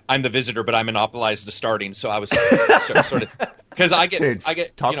 I'm the visitor, but I monopolized the starting, so I was sort of because I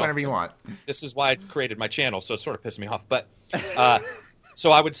get talk whenever you want. This is why I created my channel, so it sort of pissed me off. But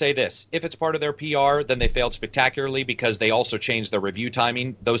so I would say this: if it's part of their PR, then they failed spectacularly because they also changed their review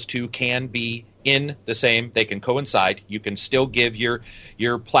timing. Those two can be in the same; they can coincide. You can still give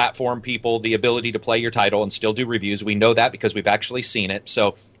your platform people the ability to play your title and still do reviews. We know that because we've actually seen it.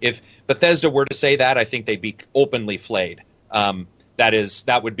 So if Bethesda were to say that, I think they'd be openly flayed.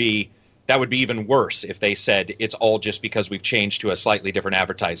 That would be even worse if they said it's all just because we've changed to a slightly different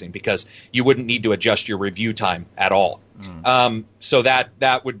advertising, because you wouldn't need to adjust your review time at all. So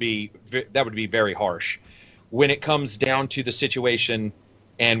that would be very harsh. When it comes down to the situation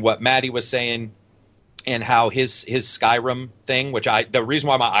and what Maddie was saying and how his Skyrim thing, the reason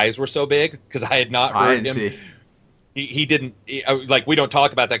why my eyes were so big, because I had not heard him. See. He didn't, like, we don't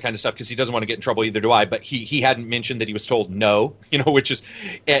talk about that kind of stuff because he doesn't want to get in trouble, either do I, but he hadn't mentioned that he was told no, which is,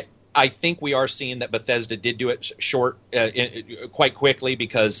 I think we are seeing that Bethesda did do it quite quickly,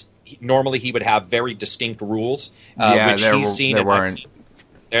 because normally he would have very distinct rules, which he's seen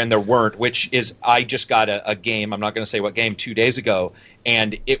and there weren't, which is, I just got a game, I'm not going to say what game, 2 days ago,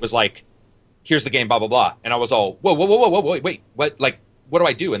 and it was like, here's the game, blah, blah, blah, and I was all, whoa, wait, what do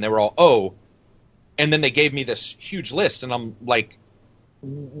I do? And they were all, oh. And then they gave me this huge list, and I'm like,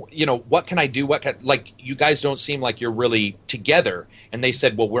 what can I do? You guys don't seem like you're really together. And they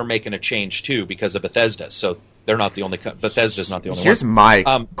said, well, we're making a change too because of Bethesda. So they're not the only. Bethesda's not the only one. Here's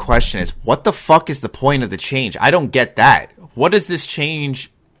my question: is what the fuck is the point of the change? I don't get that. What does this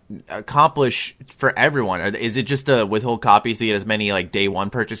change accomplish for everyone? Is it just to withhold copies to get as many like day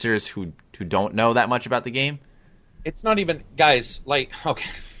one purchasers who don't know that much about the game? It's not even, guys. Okay.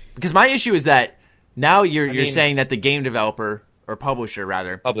 Because my issue is that. Now you're saying that the game developer, or publisher,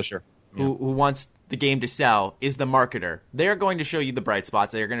 who wants the game to sell is the marketer. They are going to show you the bright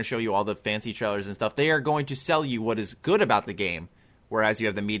spots. They are going to show you all the fancy trailers and stuff. They are going to sell you what is good about the game, whereas you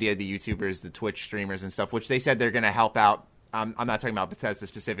have the media, the YouTubers, the Twitch streamers and stuff, which they said they're going to help out. I'm not talking about Bethesda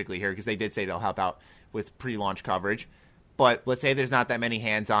specifically here, because they did say they'll help out with pre-launch coverage. But let's say there's not that many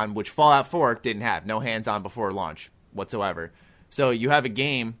hands-on, which Fallout 4 didn't have. No hands-on before launch whatsoever. So you have a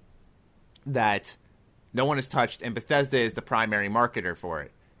game that no one has touched, and Bethesda is the primary marketer for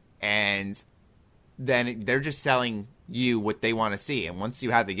it. And then they're just selling you what they want to see. And once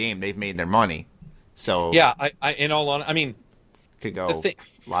you have the game, they've made their money. So yeah, I in all honesty, I mean, could go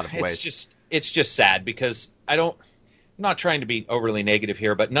a lot of ways. It's just sad, because I'm not trying to be overly negative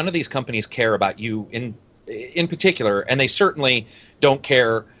here, but none of these companies care about you in particular, and they certainly don't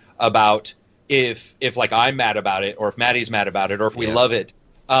care about if like I'm mad about it, or if Maddie's mad about it, or if we love it.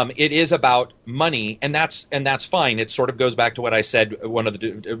 It is about money, and that's fine. It sort of goes back to what I said. One of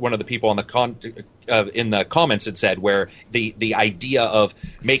the people in the comments had said, where the idea of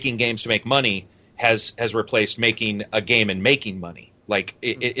making games to make money has replaced making a game and making money. Like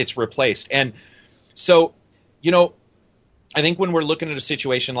it's replaced, and so I think when we're looking at a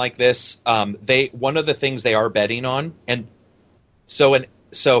situation like this, one of the things they are betting on, and so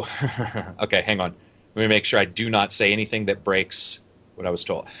okay, hang on, let me make sure I do not say anything that breaks what I was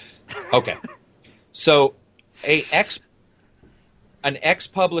told. Okay, so an ex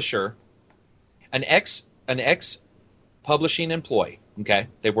publisher, an ex publishing employee. Okay,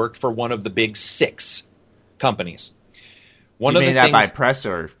 they worked for one of the big 6 companies. One of the things by press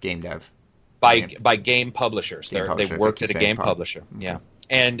or game dev. By game publishers. They worked at a game publisher. Okay. Yeah.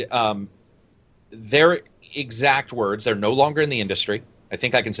 And their exact words, they're no longer in the industry. I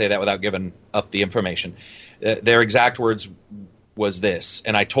think I can say that without giving up the information. Their exact words was this,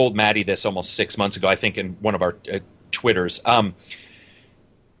 and I told Maddie this almost 6 months ago, I think in one of our Twitters.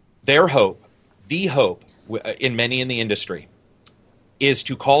 Their hope, the hope in many in the industry, is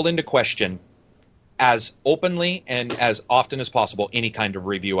to call into question as openly and as often as possible any kind of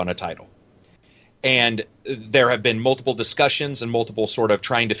review on a title. And there have been multiple discussions and multiple sort of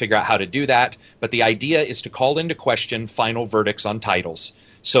trying to figure out how to do that. But the idea is to call into question final verdicts on titles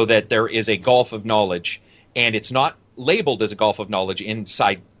so that there is a gulf of knowledge. And it's not labeled as a gulf of knowledge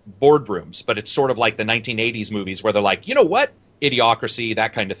inside boardrooms, but it's sort of like the 1980s movies where they're like, you know what? Idiocracy,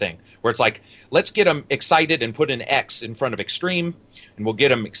 that kind of thing, where it's like, let's get them excited and put an X in front of extreme, and we'll get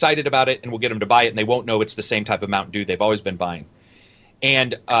them excited about it, and we'll get them to buy it, and they won't know it's the same type of Mountain Dew they've always been buying.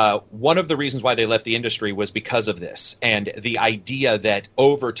 And one of the reasons why they left the industry was because of this, and the idea that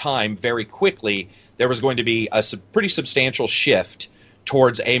over time, very quickly, there was going to be a pretty substantial shift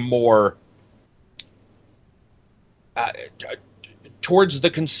towards a more towards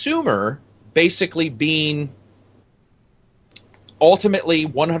the consumer basically being ultimately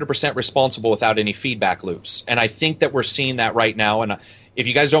 100% responsible without any feedback loops. And I think that we're seeing that right now. And if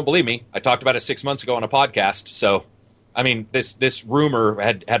you guys don't believe me, I talked about it 6 months ago on a podcast. So, I mean, this rumor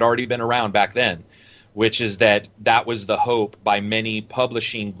had already been around back then, which is that was the hope by many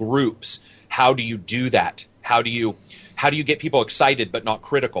publishing groups. How do you do that? How do you get people excited but not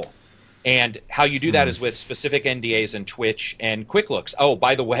critical? And how you do that is with specific NDAs and Twitch and quick looks. Oh,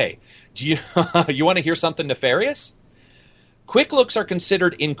 by the way, do you want to hear something nefarious? Quick looks are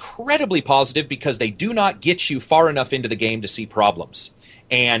considered incredibly positive because they do not get you far enough into the game to see problems.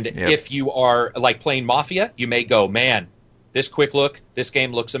 And if you are like playing Mafia, you may go, man, this quick look, this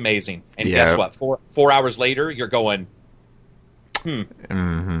game looks amazing. And guess what? 4 hours later, you're going,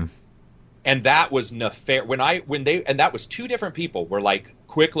 Mm-hmm. And that was nefarious. And that was 2 different people where like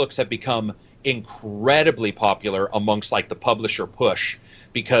quick looks have become incredibly popular amongst like the publisher push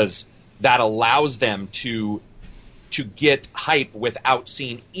because that allows them to get hype without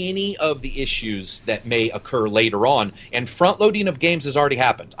seeing any of the issues that may occur later on. And front-loading of games has already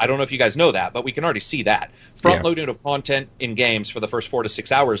happened. I don't know if you guys know that, but we can already see that. Front-loading of content in games for the first 4 to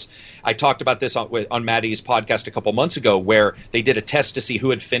 6 hours. I talked about this on Maddie's podcast a couple months ago where they did a test to see who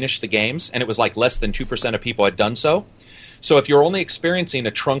had finished the games, and it was like less than 2% of people had done so. So if you're only experiencing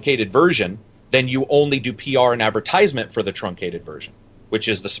a truncated version, then you only do PR and advertisement for the truncated version, which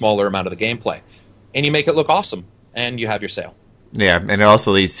is the smaller amount of the gameplay. And you make it look awesome. And you have your sale. Yeah, and it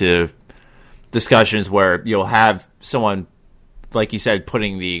also leads to discussions where you'll have someone, like you said,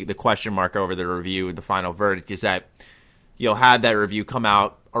 putting the question mark over the review, the final verdict, is that you'll have that review come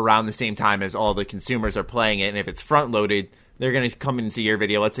out around the same time as all the consumers are playing it, and if it's front-loaded, they're going to come in and see your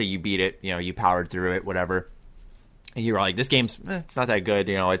video. Let's say you beat it, you powered through it, whatever, and you're like, this game's, it's not that good,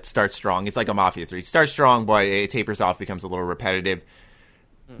 it starts strong. It's like a Mafia 3. It starts strong, but it tapers off, becomes a little repetitive.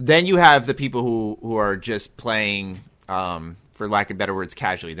 Then you have the people who are just playing, for lack of better words,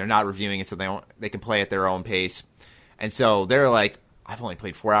 casually. They're not reviewing it, so they can play at their own pace. And so they're like, I've only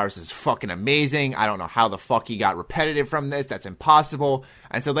played 4 hours. This is fucking amazing. I don't know how the fuck he got repetitive from this. That's impossible.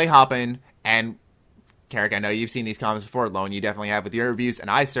 And so they hop in, and Carrick, I know you've seen these comments before. Lone, you definitely have with your reviews, and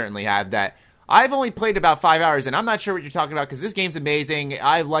I certainly have that. I've only played about 5 hours, and I'm not sure what you're talking about because this game's amazing.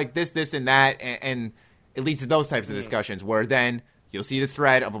 I like this, and that, and it leads to those types of discussions where then you'll see the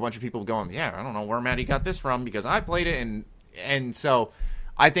thread of a bunch of people going, yeah, I don't know where Maddie got this from because I played it. And so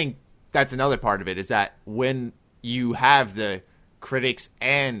I think that's another part of it is that when you have the critics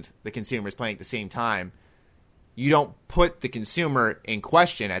and the consumers playing at the same time, you don't put the consumer in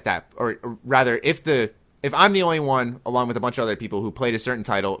question at that. Or rather, if I'm the only one, along with a bunch of other people who played a certain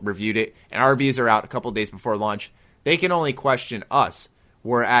title, reviewed it, and our reviews are out a couple of days before launch, they can only question us.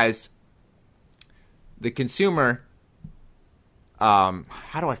 Whereas the consumer...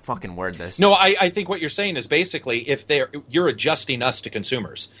 how do I fucking word this? No, I think what you're saying is basically if you're adjusting us to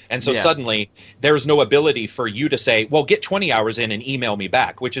consumers, and so suddenly there's no ability for you to say, well, get 20 hours in and email me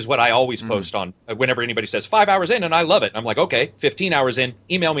back, which is what I always post on whenever anybody says 5 hours in and I love it. I'm like, okay, 15 hours in,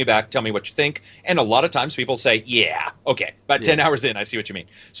 email me back, tell me what you think. And a lot of times people say, yeah, okay, about 10 hours in, I see what you mean.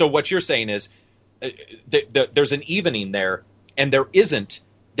 So what you're saying is there's an evening there, and there isn't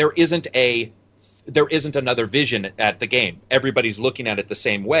another vision at the game. Everybody's looking at it the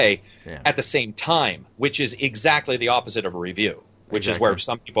same way at the same time, which is exactly the opposite of a review, which is where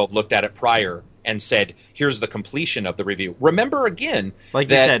some people have looked at it prior and said, here's the completion of the review. Remember again, like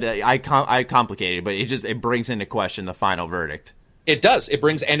you said, I complicated, but it brings into question the final verdict. It does. It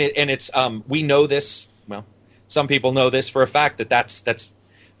brings, and it's we know this. Well, some people know this for a fact that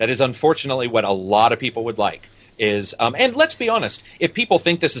is unfortunately what a lot of people would like. Is and let's be honest, if people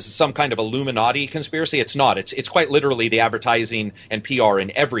think this is some kind of Illuminati conspiracy, it's not. It's quite literally the advertising and PR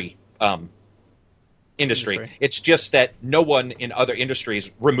in every industry. It's just that no one in other industries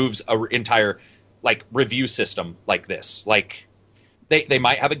removes an entire review system like this. Like they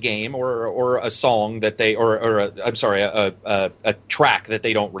might have a game or a song that they a track that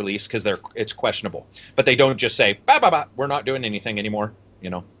they don't release because it's questionable, but they don't just say bah, bah, bah, we're not doing anything anymore.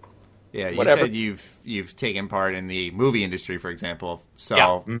 Yeah, you whatever. said you've taken part in the movie industry, for example.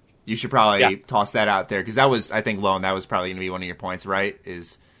 So you should probably toss that out there because that was, I think, Lone, that was probably going to be one of your points, right?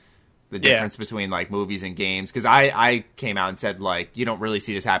 Is the difference between movies and games? Because I came out and said you don't really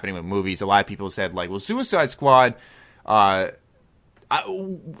see this happening with movies. A lot of people said well, Suicide Squad.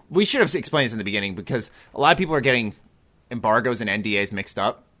 We should have explained this in the beginning because a lot of people are getting embargoes and NDAs mixed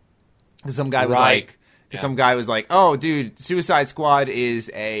up. Some guy was some guy was like, oh, dude, Suicide Squad is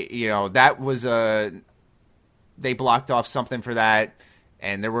they blocked off something for that,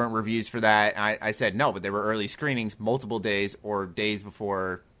 and there weren't reviews for that. And I said, no, but there were early screenings multiple days or days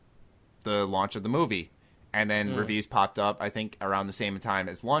before the launch of the movie. And then reviews popped up, I think, around the same time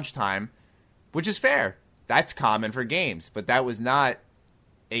as launch time, which is fair. That's common for games, but that was not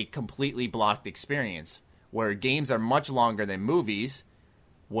a completely blocked experience, where games are much longer than movies,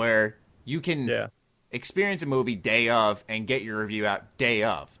 where you can experience a movie day of and get your review out day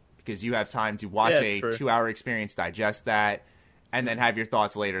of because you have time to watch a 2-hour experience, digest that, and then have your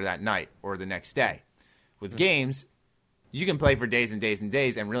thoughts later that night or the next day. With games, you can play for days and days and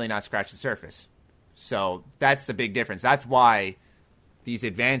days and really not scratch the surface. So that's the big difference. That's why these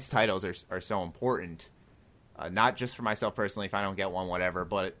advanced titles are so important. Not just for myself personally, if I don't get one, whatever,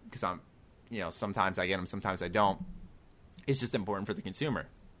 but because I'm, sometimes I get them, sometimes I don't. It's just important for the consumer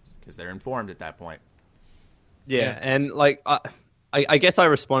because they're informed at that point. Yeah, and I guess I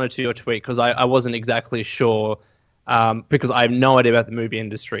responded to your tweet because I wasn't exactly sure because I have no idea about the movie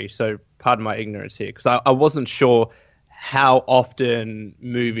industry, so pardon my ignorance here, because I wasn't sure how often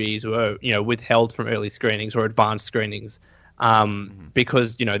movies were withheld from early screenings or advanced screenings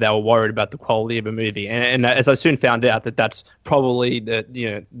because they were worried about the quality of a movie, and as I soon found out that's probably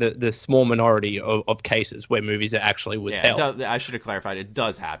the small minority of cases where movies are actually withheld. I should have clarified. It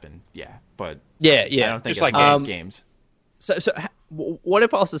does happen, but I don't think just it's games. So what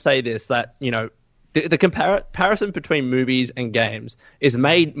if I was to say this, that the comparison between movies and games is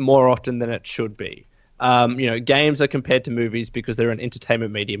made more often than it should be. Games are compared to movies because they're an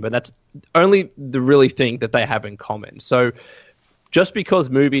entertainment medium, but that's only the really thing that they have in common. So just because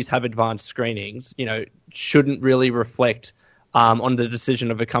movies have advanced screenings, shouldn't really reflect on the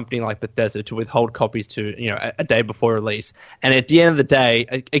decision of a company like Bethesda to withhold copies to, a day before release. And at the end of the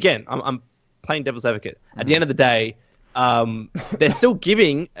day, again, I'm playing devil's advocate. At the end of the day, they're still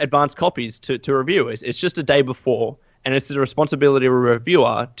giving advanced copies to reviewers. It's just a day before, and it's the responsibility of a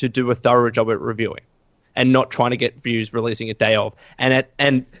reviewer to do a thorough job at reviewing and not trying to get views releasing a day of.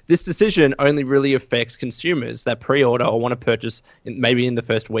 And this decision only really affects consumers that pre-order or want to purchase maybe in the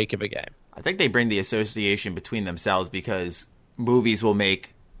first week of a game. I think they bring the association between themselves because movies will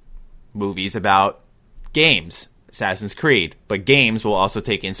make movies about games, Assassin's Creed, but games will also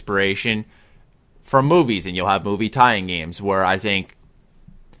take inspiration from movies, and you'll have movie tie-in games where I think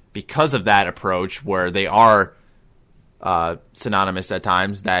because of that approach, where they are synonymous at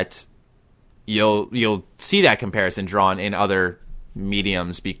times, that you'll see that comparison drawn in other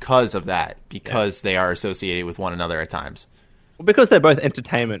mediums because of that, because they are associated with one another at times. Well, because they're both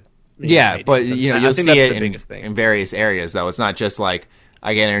entertainment. Yeah, but you'll see it in various areas, though. It's not just like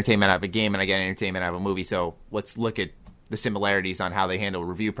I get entertainment out of a game and I get entertainment out of a movie, so let's look at the similarities on how they handle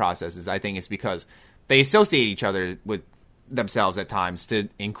review processes. I think it's because they associate each other with themselves at times to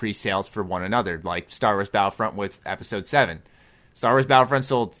increase sales for one another, like Star Wars Battlefront with Episode 7. Star Wars Battlefront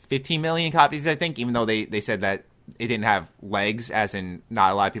sold 15 million copies, I think, even though they said that it didn't have legs, as in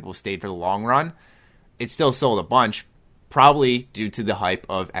not a lot of people stayed for the long run, it still sold a bunch, probably due to the hype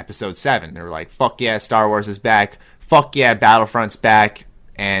of Episode 7. They were like, fuck yeah, Star Wars is back. Fuck yeah, Battlefront's back.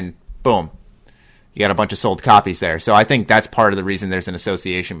 And boom. You got a bunch of sold copies there. So I think that's part of the reason there's an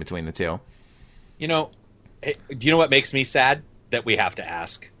association between the two. You know, do you know what makes me sad? That we have to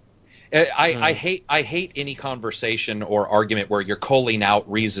ask. I hate any conversation or argument where you're culling out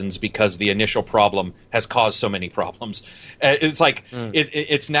reasons because the initial problem has caused so many problems. It's like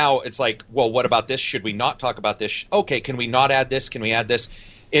it's now it's like, well, what about this? Should we not talk about this? Okay, can we not add this? Can we add this?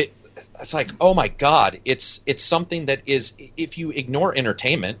 It's like, oh my God, it's something that is, if you ignore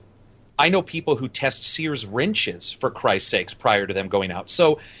entertainment, I know people who test Sears wrenches, for Christ's sakes, prior to them going out.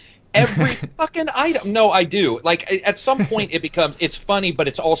 So every fucking item. No, I do. Like, at some point it's funny, but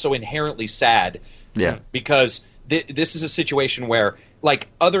it's also inherently sad. Yeah. Because this is a situation where, like,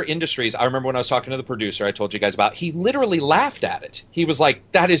 other industries, I remember when I was talking to the producer I told you guys about, he literally laughed at it. He was like,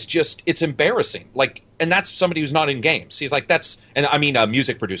 that is just, it's embarrassing. Like, and that's somebody who's not in games. He's like, and I mean a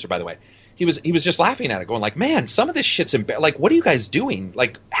music producer, by the way. He was just laughing at it, going like, man, some of this shit's like, what are you guys doing?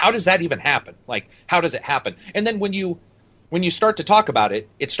 Like, how does that even happen? Like, how does it happen? And then when you start to talk about it,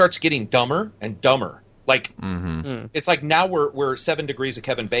 it starts getting dumber and dumber. Like, It's like now we're 7 degrees of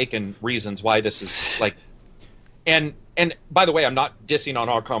Kevin Bacon reasons why this is like, and by the way, I'm not dissing on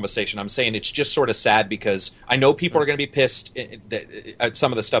our conversation. I'm saying it's just sort of sad because I know people are going to be pissed at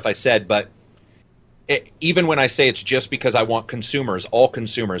some of the stuff I said, but even when I say it's just because I want consumers, all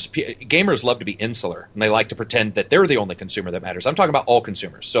consumers, gamers love to be insular, and they like to pretend that they're the only consumer that matters. I'm talking about all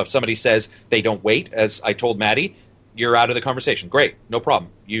consumers. So if somebody says they don't wait, as I told Maddie, you're out of the conversation. Great, no problem.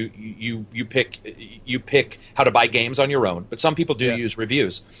 You pick how to buy games on your own. But some people do use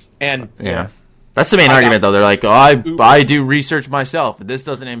reviews, and that's the main argument, though. They're like, oh, I do research myself. This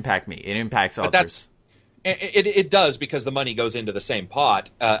doesn't impact me. It impacts others. It does, because the money goes into the same pot.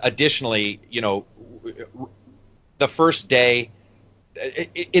 Additionally, you know, the first day,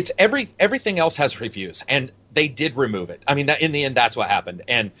 it's everything else has reviews, and they did remove it. I mean, in the end, that's what happened,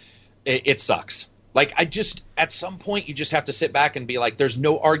 and it sucks. Like, at some point, you just have to sit back and be like, there's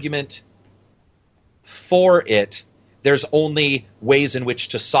no argument for it. There's only ways in which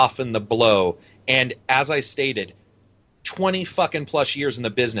to soften the blow. And as I stated, 20 fucking plus years in the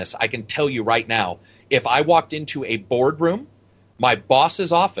business, I can tell you right now, if I walked into a boardroom, my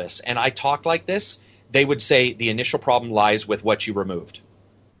boss's office, and I talked like this, they would say the initial problem lies with what you removed.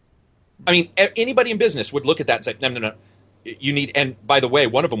 I mean, anybody in business would look at that and say, no. You need, and by the way,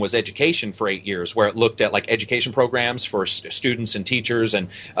 one of them was education for 8 years, where it looked at like education programs for students and teachers and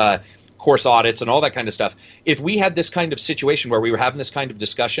course audits and all that kind of stuff. If we had this kind of situation where we were having this kind of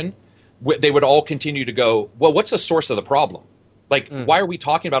discussion, they would all continue to go, well, what's the source of the problem? Like, why are we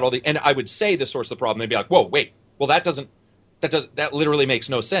talking about all the, and I would say the source of the problem, they'd be like, whoa, wait, well, that literally makes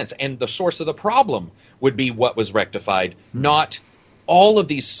no sense. And the source of the problem would be what was rectified, not all of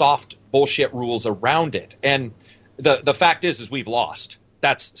these soft bullshit rules around it. And the fact is we've lost.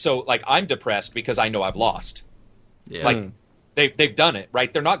 That's so, like, I'm depressed because I know I've lost. Yeah. Like, they've done it,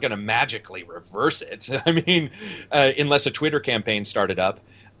 right? They're not going to magically reverse it. I mean, unless a Twitter campaign started up.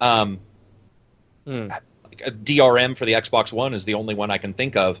 DRM for the Xbox One is the only one I can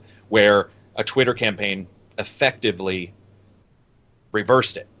think of where a Twitter campaign effectively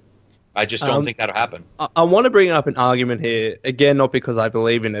reversed it. I just don't think that'll happen. I want to bring up an argument here, again, not because I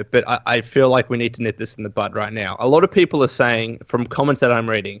believe in it, but I feel like we need to nip this in the bud right now. A lot of people are saying, from comments that I'm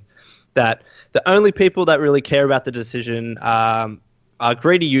reading, that the only people that really care about the decision are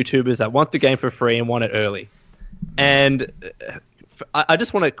greedy YouTubers that want the game for free and want it early. And I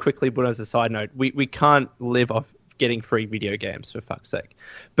just want to quickly put as a side note, we can't live off getting free video games, for fuck's sake.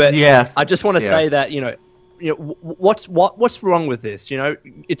 But I just want to say that, you know, what's wrong with this? You know,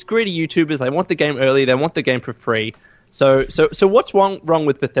 it's greedy YouTubers. They want the game early. They want the game for free. So what's wrong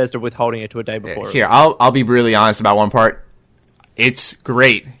with Bethesda withholding it to a day before? Here, I'll be brutally honest about one part. It's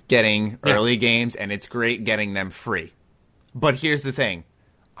great getting early games, and it's great getting them free. But here's the thing.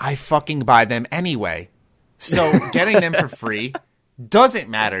 I fucking buy them anyway. So getting them for free doesn't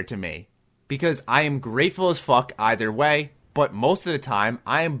matter to me, because I am grateful as fuck either way, but most of the time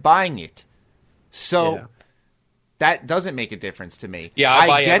I am buying it. So that doesn't make a difference to me. Yeah,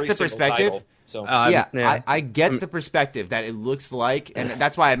 I get the perspective. Title, so I get the perspective that it looks like, and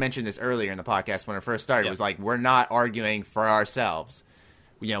that's why I mentioned this earlier in the podcast when it first started. It was like, we're not arguing for ourselves.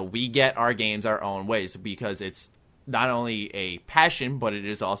 You know, we get our games our own ways because it's not only a passion, but it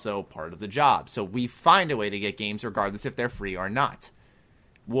is also part of the job. So we find a way to get games regardless if they're free or not.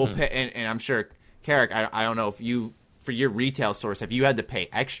 We'll pay, and I'm sure, Carrick, I don't know if you, for your retail stores, have you had to pay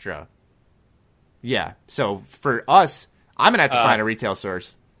extra Yeah. So for us, I'm gonna have to find a retail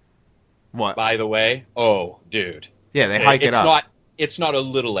source. What? By the way, oh, dude. Yeah, they hike it up. It's not a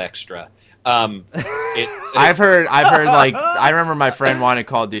little extra. I've heard. Like, I remember my friend wanted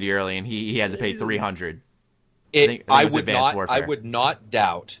Call of Duty early, and he had to pay $300. I would not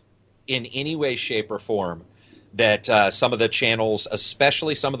doubt in any way, shape, or form that some of the channels,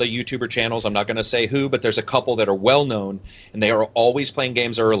 especially some of the YouTuber channels, I'm not going to say who, but there's a couple that are well known, and they are always playing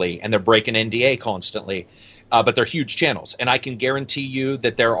games early, and they're breaking NDA constantly. But they're huge channels, and I can guarantee you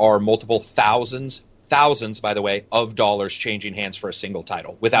that there are multiple thousands, by the way, of dollars changing hands for a single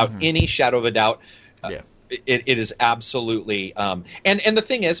title without any shadow of a doubt. It is absolutely and the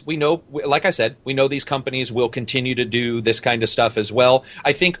thing is, we know, like I said, we know these companies will continue to do this kind of stuff as well.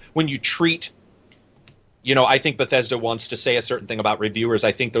 I think when you treat, I think Bethesda wants to say a certain thing about reviewers.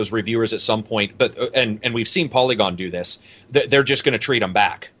 I think those reviewers at some point, and we've seen Polygon do this, they're just going to treat them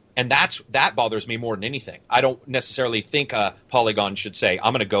back. And that bothers me more than anything. I don't necessarily think Polygon should say,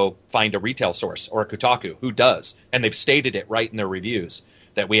 I'm going to go find a retail source or a Kotaku. Who does? And they've stated it right in their reviews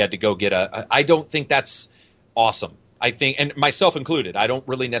that we had to go get I don't think that's awesome. I think, and myself included, I don't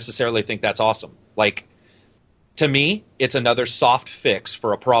really necessarily think that's awesome. Like, to me, it's another soft fix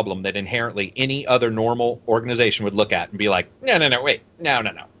for a problem that inherently any other normal organization would look at and be like, no, wait, no.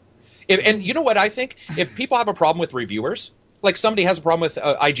 And you know what I think? If people have a problem with reviewers, like somebody has a problem with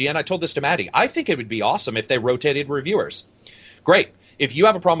IGN, I told this to Maddie, I think it would be awesome if they rotated reviewers. Great. If you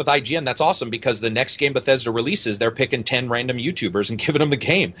have a problem with IGN, that's awesome, because the next game Bethesda releases, they're picking 10 random YouTubers and giving them the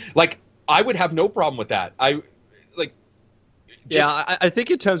game. Like, I would have no problem with that. I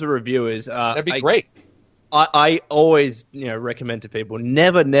think in terms of reviewers, that'd be great. I always recommend to people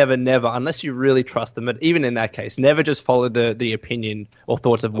never, unless you really trust them, but even in that case, never just follow the opinion or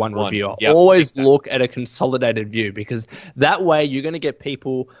thoughts of one reviewer. Yep, always look at a consolidated view, because that way you're going to get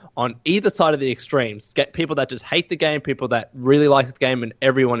people on either side of the extremes. Get people that just hate the game, people that really like the game, and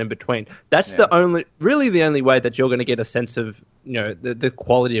everyone in between. That's the only way that you're going to get a sense of the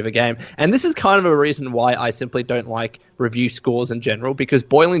quality of a game. And this is kind of a reason why I simply don't like review scores in general, because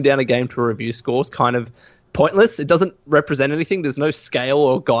boiling down a game to a review score is kind of pointless. It doesn't represent anything. There's no scale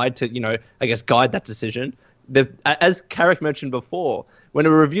or guide to, guide that decision. As Carrick mentioned before, when a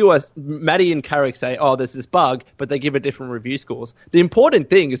reviewer, Maddie and Carrick say, oh, there's this bug, but they give it different review scores. The important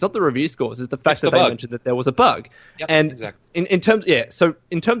thing is not the review scores, it's the fact that they mentioned that there was a bug. Yep, and exactly. in terms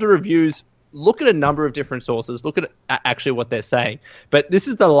of reviews, look at a number of different sources, look at actually what they're saying. But this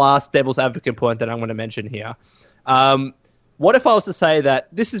is the last devil's advocate point that I'm going to mention here. What if I was to say that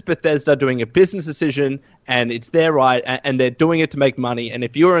this is Bethesda doing a business decision and it's their right and they're doing it to make money, and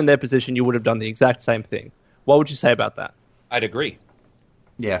if you were in their position, you would have done the exact same thing? What would you say about that? I'd agree.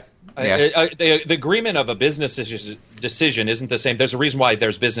 Yeah. The agreement of a business decision isn't the same. There's a reason why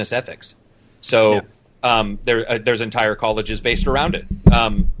there's business ethics. So there's entire colleges based around it.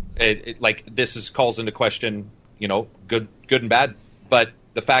 This calls into question, good and bad. But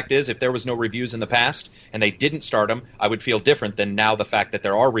the fact is, if there was no reviews in the past and they didn't start them, I would feel different than now the fact that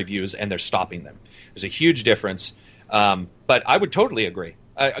there are reviews and they're stopping them. There's a huge difference. But I would totally agree.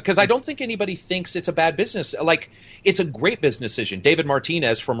 Because I don't think anybody thinks it's a bad business. Like, it's a great business decision. David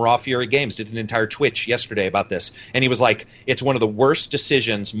Martinez from Raw Fury Games did an entire Twitch yesterday about this. And he was like, it's one of the worst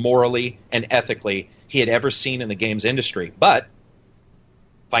decisions morally and ethically he had ever seen in the games industry. But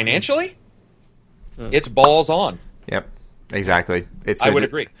financially, it's balls on. Yep. Exactly. I would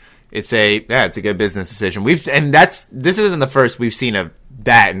agree. It's a good business decision. This isn't the first we've seen of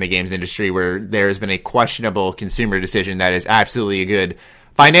that in the games industry, where there has been a questionable consumer decision that is absolutely a good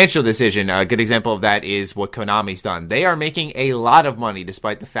financial decision. A good example of that is what Konami's done. They are making a lot of money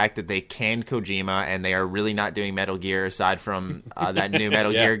despite the fact that they canned Kojima, and they are really not doing Metal Gear aside from that new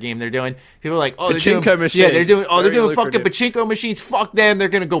Metal Gear game they're doing. People are like, they're doing fucking pachinko machines. Fuck them. They're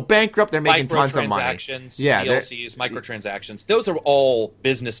going to go bankrupt. They're making tons of money. DLCs, microtransactions. Those are all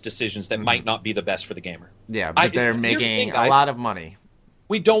business decisions that might not be the best for the gamer. Yeah, but they're making a lot of money.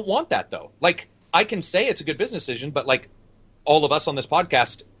 We don't want that, though. Like, I can say it's a good business decision, but like all of us on this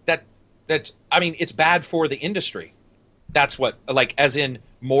podcast, it's bad for the industry. That's what, like, as in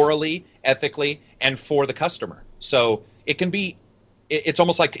morally, ethically, and for the customer. So it can be, it's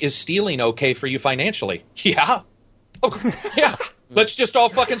almost like, is stealing okay for you financially? Yeah. Okay. Yeah. Let's just all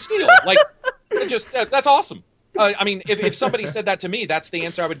fucking steal. Like, that's awesome. If somebody said that to me, that's the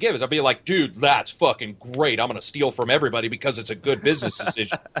answer I would give. I'd be like, dude, that's fucking great. I'm going to steal from everybody because it's a good business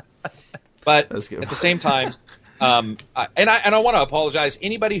decision. But at the same time, and I want to apologize.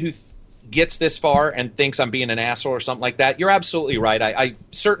 Anybody who gets this far and thinks I'm being an asshole or something like that, you're absolutely right. I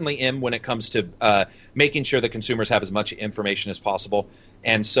certainly am when it comes to making sure that consumers have as much information as possible.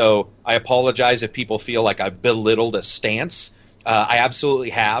 And so I apologize if people feel like I've belittled a stance. I absolutely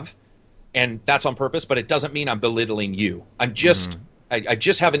have, and that's on purpose, but it doesn't mean I'm belittling you. I'm just I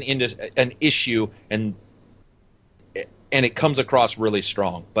just have an issue, and it comes across really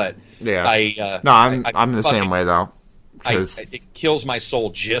strong. But yeah, I'm the same way though. It kills my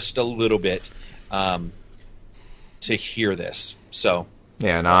soul just a little bit to hear this. So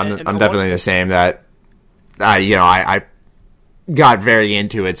yeah, no, I'm definitely the same. That I got very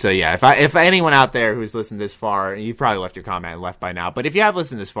into it. So yeah, if anyone out there who's listened this far, you've probably left your comment and left by now. But if you have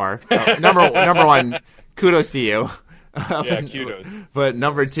listened this far, number one, kudos to you. Yeah, kudos. But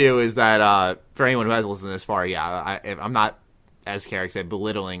number two is that for anyone who has listened this far, yeah, I'm not, as Carrick said,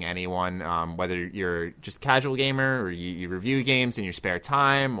 belittling anyone, whether you're just a casual gamer or you review games in your spare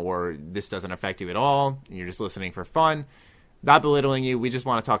time, or this doesn't affect you at all and you're just listening for fun. Not belittling you. We just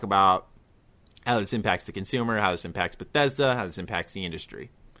want to talk about how this impacts the consumer, how this impacts Bethesda, how this impacts the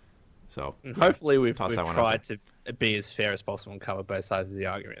industry. So hopefully we've tried to be as fair as possible and cover both sides of the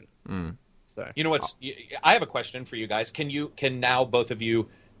argument. So you know what? I have a question for you guys. Can now both of you?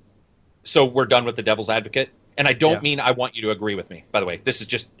 So we're done with the devil's advocate, and I don't mean I want you to agree with me. By the way, this is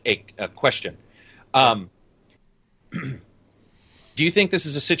just a question. Do you think this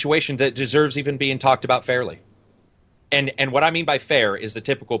is a situation that deserves even being talked about fairly? And what I mean by fair is the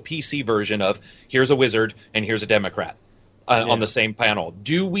typical PC version of here's a wizard and here's a Democrat on the same panel.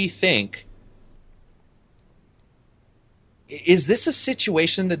 Do we think, is this a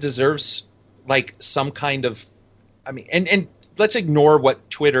situation that deserves like some kind of, I mean, and let's ignore what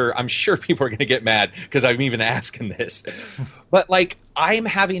Twitter, I'm sure people are going to get mad because I'm even asking this, but like I'm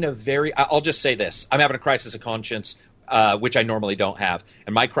having I'll just say this, I'm having a crisis of conscience, which I normally don't have.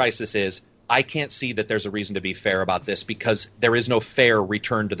 And my crisis is, I can't see that there's a reason to be fair about this because there is no fair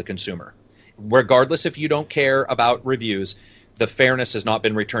return to the consumer. Regardless if you don't care about reviews, the fairness has not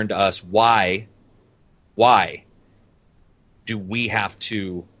been returned to us. Why do we have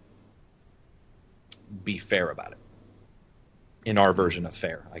to be fair about it? In our version of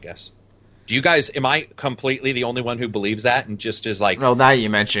fair, I guess. Do you guys, am I completely the only one who believes that and just is like... Well, now you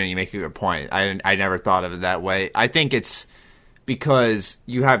mention it, you make a good point. I never thought of it that way. I think it's because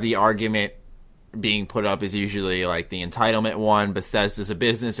you have the argument being put up is usually like the entitlement one. Bethesda's a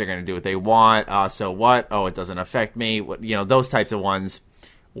business; they're going to do what they want. So what? Oh, it doesn't affect me. Those types of ones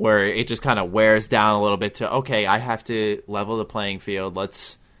where it just kind of wears down a little bit to, okay, I have to level the playing field.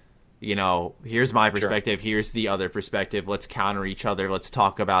 Let's, here's my perspective. Sure. Here's the other perspective. Let's counter each other. Let's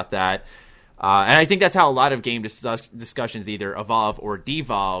talk about that. And I think that's how a lot of game discussions either evolve or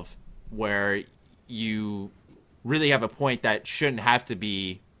devolve, where you really have a point that shouldn't have to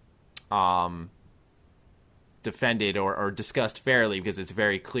be defended or discussed fairly because it's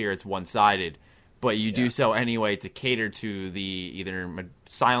very clear it's one-sided, but you do so anyway to cater to the either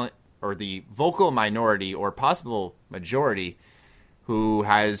silent or the vocal minority or possible majority who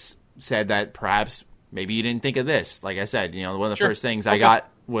has said that perhaps maybe you didn't think of this. Like I said, one of the first things I got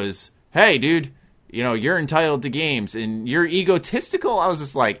was, hey, dude, you're entitled to games and you're egotistical. I was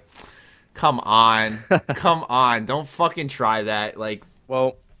just like, come on, don't fucking try that. Like,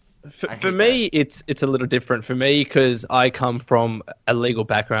 well, for me, it's a little different for me because I come from a legal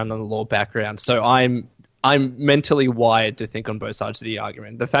background and a law background, so I'm mentally wired to think on both sides of the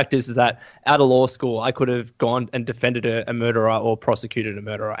argument. The fact is that out of law school, I could have gone and defended a murderer or prosecuted a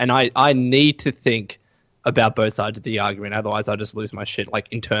murderer, and I need to think about both sides of the argument. Otherwise, I just lose my shit like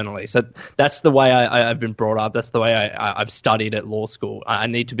internally. So that's the way I've been brought up. That's the way I've studied at law school. I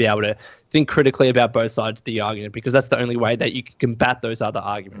need to be able to think critically about both sides of the argument because that's the only way that you can combat those other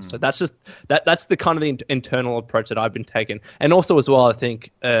arguments. So that's just that's the kind of the internal approach that I've been taking. And also as well, I think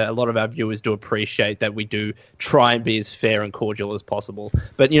a lot of our viewers do appreciate that we do try and be as fair and cordial as possible.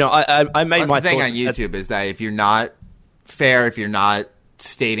 But I made my thing on YouTube is that if you're not fair, if you're not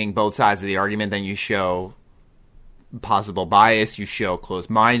stating both sides of the argument, then you show possible bias, you show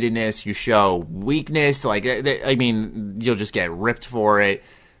closed-mindedness, you show weakness. Like, I mean, you'll just get ripped for it.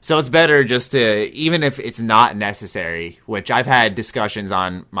 So it's better just to, even if it's not necessary, which I've had discussions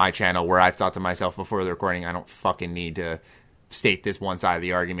on my channel where I've thought to myself before the recording, I don't fucking need to state this one side of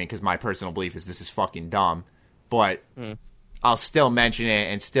the argument because my personal belief is this is fucking dumb. But I'll still mention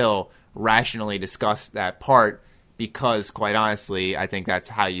it and still rationally discuss that part because, quite honestly, I think that's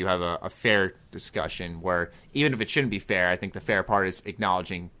how you have a fair discussion where even if it shouldn't be fair, I think the fair part is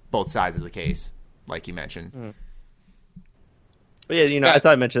acknowledging both sides of the case, like you mentioned. But yeah, as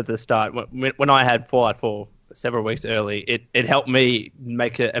I mentioned at the start, when I had Fallout 4 several weeks early, it helped me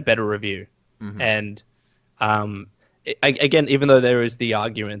make a better review. And again, even though there is the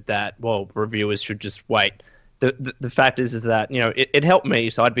argument that, well, reviewers should just wait, the fact is that, you know, it helped me,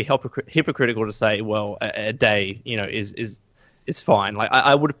 so I'd be hypocritical to say, well, a day, you know, is fine. Like,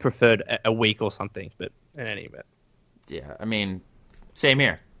 I would have preferred a week or something, but in any event. Yeah, I mean, same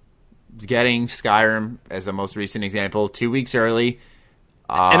here. Getting Skyrim as a most recent example, 2 weeks early.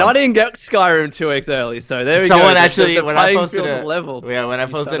 And I didn't get Skyrim 2 weeks early, so there we go. Someone actually, when I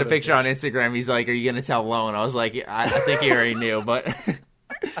posted a picture on Instagram, he's like, "Are you going to tell Lo?" And I was like, I think he already knew, but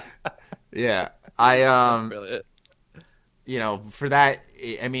yeah, That's brilliant. You know, for that,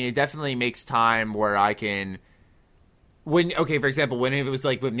 I mean, it definitely makes time where I can. For example, when it was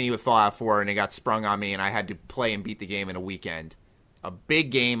like with me with Fallout 4 and it got sprung on me and I had to play and beat the game in a weekend, a big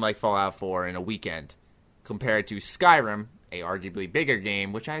game like Fallout 4 in a weekend, compared to Skyrim, a arguably bigger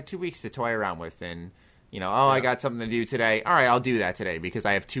game, which I had 2 weeks to toy around with, and, you know, I got something to do today. All right, I'll do that today because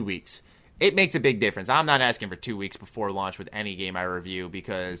I have 2 weeks. It makes a big difference. I'm not asking for 2 weeks before launch with any game I review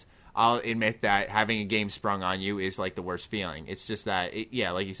because I'll admit that having a game sprung on you is like the worst feeling. It's just that,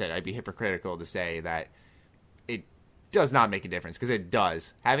 like you said, I'd be hypocritical to say that it does not make a difference because it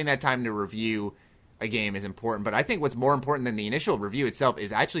does. Having that time to review a game is important, but I think what's more important than the initial review itself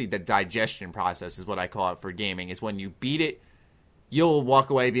is actually the digestion process, is what I call it for gaming. Is when you beat it, you'll walk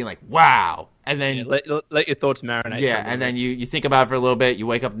away being like, wow, and then let your thoughts marinate. Yeah, and then you think about it for a little bit. You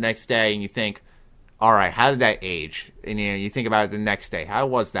wake up the next day and you think, all right, how did that age? And you think about it the next day. How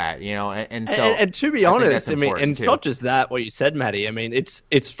was that? You know, and to be honest, I mean, and it's not just that what you said, Matty. I mean,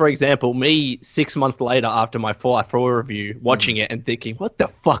 it's for example, me 6 months later after my Fallout 4 review, watching it and thinking, what the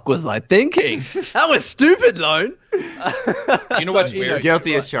fuck was I thinking? That was stupid, Lone. You know what's weird?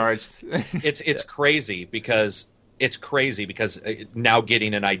 Guilty as charged. It's crazy because now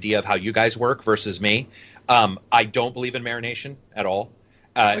getting an idea of how you guys work versus me, I don't believe in marination at all.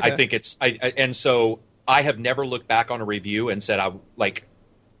 Okay. I think and so I have never looked back on a review and said,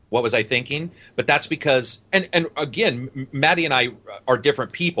 what was I thinking? But that's because, and again, Maddie and I are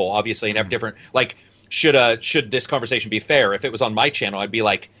different people, obviously, and have different, like, should this conversation be fair? If it was on my channel, I'd be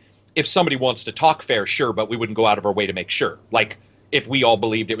like, if somebody wants to talk fair, sure, but we wouldn't go out of our way to make sure. Like, if we all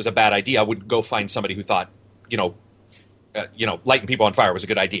believed it was a bad idea, I would go find somebody who thought, lighting people on fire was a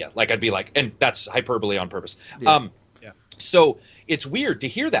good idea. Like, I'd be like, and that's hyperbole on purpose. Yeah. So it's weird to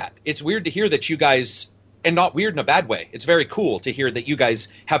hear that. It's weird to hear that you guys, and not weird in a bad way. It's very cool to hear that you guys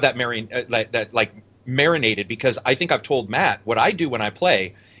have that marinated, because I think I've told Matt what I do when I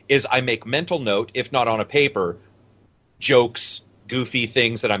play is I make mental note, if not on a paper, jokes, goofy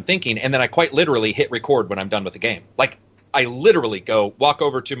things that I'm thinking, and then I quite literally hit record when I'm done with the game. Like, I literally walk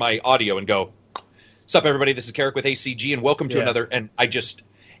over to my audio and go, "What's up, everybody? This is Carrick with ACG, and welcome to another."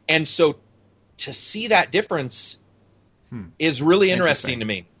 And so to see that difference is really interesting to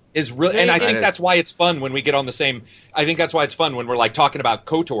me. And I think that's why it's fun when we get on the same. I think that's why it's fun when we're like talking about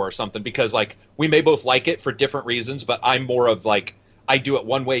KOTOR or something, because like we may both like it for different reasons, but I'm more of like, I do it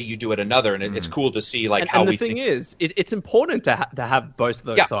one way, you do it another, and it's cool to see like how we think. And the thing is, it's important to have both of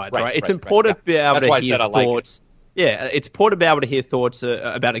those sides, right? It's important to be able to hear thoughts. Yeah, it's important to be able to hear thoughts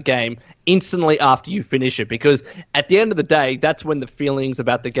about a game instantly after you finish it, because at the end of the day, that's when the feelings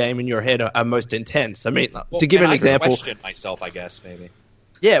about the game in your head are most intense. I mean, to give an example, I question myself, I guess, maybe.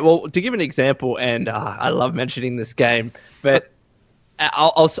 Yeah, well, to give an example, and I love mentioning this game, but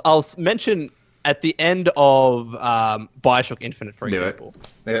I'll mention at the end of BioShock Infinite, for example.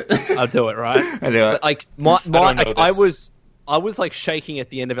 I'll do it, right? I do it. Like I was like shaking at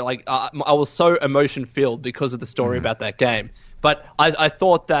the end of it. Like I was so emotion filled because of the story about that game. But I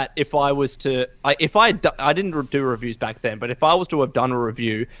thought that if I was to, I didn't do reviews back then, but if I was to have done a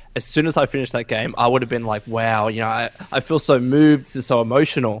review as soon as I finished that game, I would have been like, wow, I feel so moved. This is so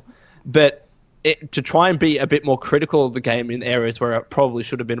emotional. But to try and be a bit more critical of the game in areas where it probably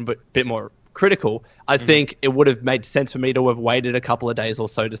should have been a bit more critical, I think it would have made sense for me to have waited a couple of days or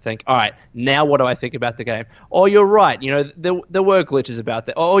so to think, all right, now what do I think about the game? Oh, you're right. There were glitches about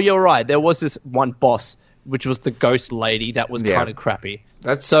that. Oh, you're right. There was this one boss, which was the ghost lady, that was kind of crappy.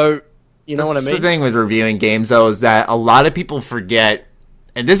 So, you know what I mean? The thing with reviewing games, though, is that a lot of people forget,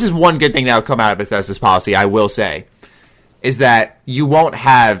 and this is one good thing that will come out of Bethesda's policy, I will say, is that you won't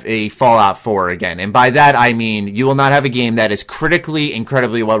have a Fallout 4 again. And by that, I mean you will not have a game that is critically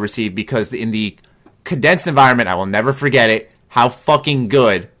incredibly well received, because in the condensed environment, I will never forget it, how fucking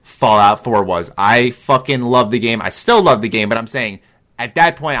good Fallout 4 was. I fucking love the game. I still love the game, but I'm saying at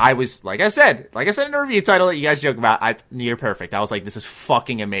that point, I was, like I said in the review title that you guys joke about, near perfect. I was like, this is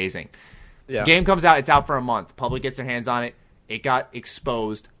fucking amazing. Yeah. Game comes out, it's out for a month. Public gets their hands on it. It got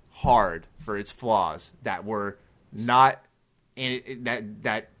exposed hard for its flaws that were not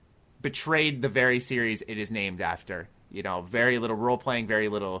that betrayed the very series it is named after. Very little role playing, very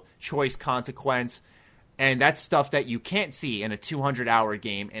little choice consequence. And that's stuff that you can't see in a 200-hour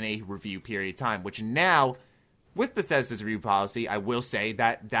game in a review period of time, which now, with Bethesda's review policy, I will say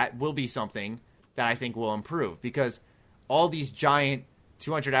that will be something that I think will improve, because all these giant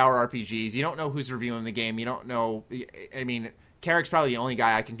 200-hour RPGs, you don't know who's reviewing the game. You don't know. I mean, Carrick's probably the only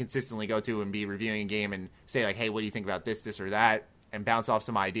guy I can consistently go to and be reviewing a game and say, like, hey, what do you think about this or that, and bounce off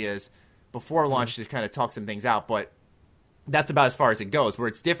some ideas before launch to kind of talk some things out. But that's about as far as it goes, where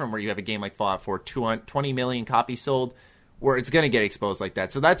it's different, where you have a game like Fallout 4, 20 million copies sold, where it's going to get exposed like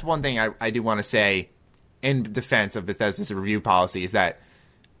that. So that's one thing I do want to say in defense of Bethesda's review policy, is that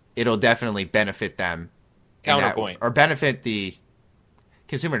it'll definitely benefit them. Counterpoint. Or benefit the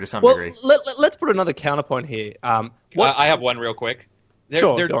consumer to some degree. Let's put another counterpoint here. I have one real quick. They're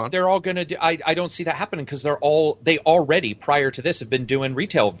all going to do. I don't see that happening, because they already, prior to this, have been doing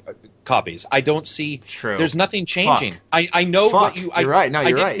retail copies. I don't see. True. There's nothing changing. I know what you. You're right. No,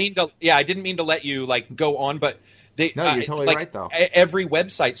 you're right. I didn't mean to let you go on, but they. No, you're totally right though. Every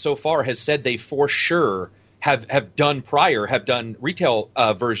website so far has said they for sure have done retail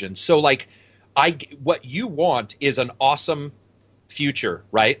versions. So what you want is an awesome future,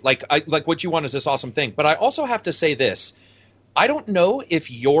 right? Like what you want is this awesome thing. But I also have to say this. I don't know if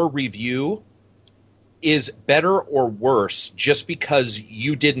your review is better or worse just because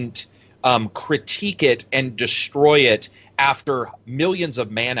you didn't critique it and destroy it after millions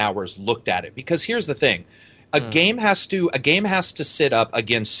of man hours looked at it. Because here's the thing. A game has to sit up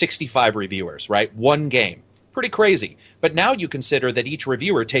against 65 reviewers, right? One game. Pretty crazy. But now you consider that each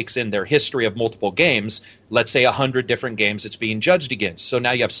reviewer takes in their history of multiple games, let's say 100 different games it's being judged against. So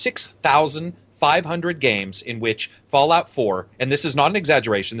now you have 6,500 games in which Fallout 4, and this is not an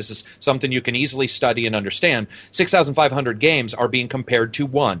exaggeration, this is something you can easily study and understand, 6,500 games are being compared to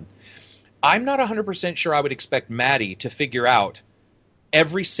one. I'm not 100% sure I would expect Maddie to figure out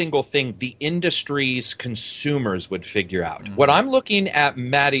every single thing the industry's consumers would figure out. What I'm looking at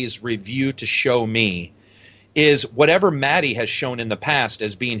Maddie's review to show me is whatever Maddie has shown in the past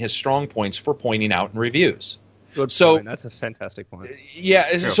as being his strong points for pointing out in reviews. Good point. That's a fantastic point. Yeah.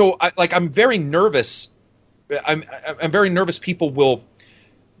 True. So I'm very nervous. I'm very nervous people will.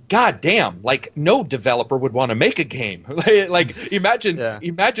 God damn! No developer would want to make a game.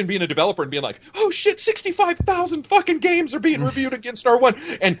 Imagine being a developer and being like, "Oh shit, 65,000 fucking games are being reviewed against our one."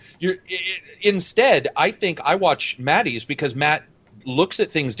 And instead, I think I watch Maddie's because Matt looks at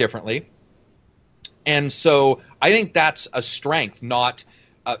things differently. And so I think that's a strength, not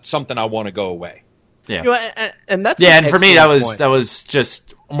something I want to go away. Yeah, and that's and for me that was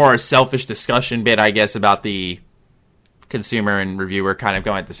just more a selfish discussion bit, I guess, about the consumer and reviewer kind of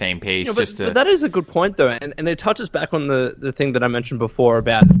going at the same pace. But that is a good point, though, and it touches back on the thing that I mentioned before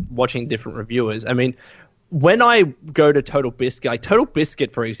about watching different reviewers. I mean, when I go to Total Biscuit, Total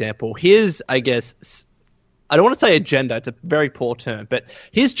Biscuit, for example, his, I guess, I don't want to say agenda, it's a very poor term, but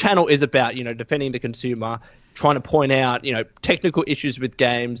his channel is about, defending the consumer, trying to point out, technical issues with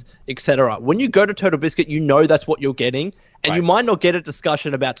games, etc. When you go to Total Biscuit, that's what you're getting, and you might not get a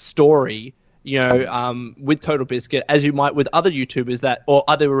discussion about story, with Total Biscuit, as you might with other YouTubers or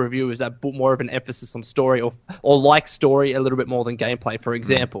other reviewers that put more of an emphasis on story or like story a little bit more than gameplay, for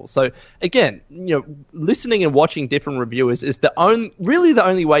example. So again, listening and watching different reviewers is the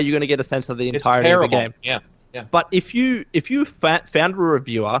only way you're going to get a sense of the entirety of the game. Yeah. Yeah. But if you found a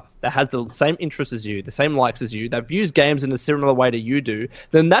reviewer that has the same interests as you, the same likes as you, that views games in a similar way that you do,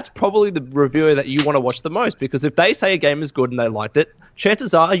 then that's probably the reviewer that you want to watch the most. Because if they say a game is good and they liked it,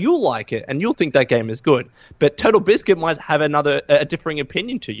 chances are you'll like it and you'll think that game is good. But Total Biscuit might have a differing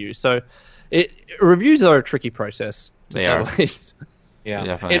opinion to you. So reviews are a tricky process. They are.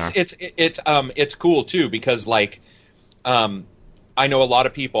 Yeah, it's cool too because I know a lot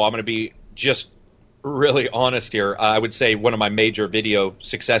of people. I'm going to be just really honest here. I would say one of my major video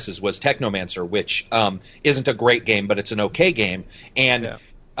successes was Technomancer, which isn't a great game, but it's an okay game. And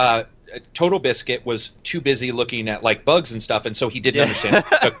Total Biscuit was too busy looking at bugs and stuff, and so he didn't understand.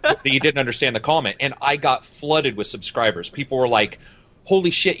 He didn't understand the comment, and I got flooded with subscribers. People were like, "Holy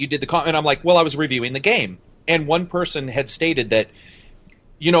shit, you did the comment!" And I'm like, "Well, I was reviewing the game." And one person had stated that,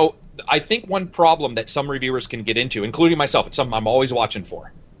 I think one problem that some reviewers can get into, including myself, it's something I'm always watching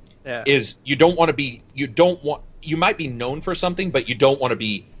for. Yeah. Is you might be known for something, but you don't want to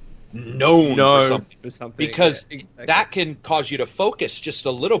be known for something because that can cause you to focus just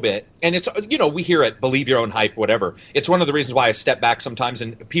a little bit. And it's, we hear it, believe your own hype, whatever. It's one of the reasons why I step back sometimes,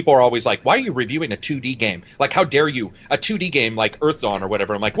 and people are always like, why are you reviewing a 2D game? How dare you? A 2D game like Earth Dawn or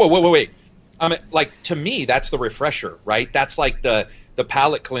whatever. I'm like, whoa, wait. I mean, like, to me, that's the refresher, right? That's like the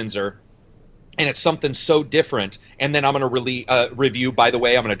palate cleanser, and it's something so different. And then I'm going to review, by the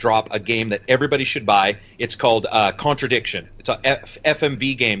way, I'm going to drop a game that everybody should buy. It's called Contradiction. It's a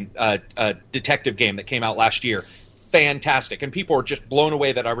FMV game, a detective game that came out last year. Fantastic. And people are just blown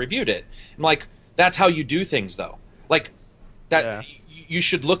away that I reviewed it. I'm like, that's how you do things, though. Like, that. Yeah. You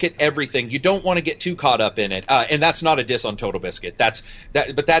should look at everything. You don't want to get too caught up in it. And that's not a diss on Total Biscuit. But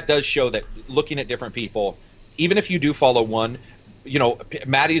that does show that looking at different people, even if you do follow one, you know,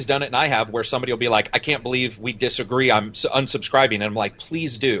 Maddie's done it and I have, where somebody will be like, I can't believe we disagree, I'm unsubscribing. And I'm like,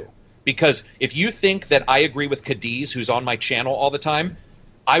 please do. Because if you think that I agree with Cadiz, who's on my channel all the time,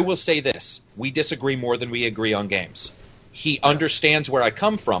 I will say this. We disagree more than we agree on games. He understands where I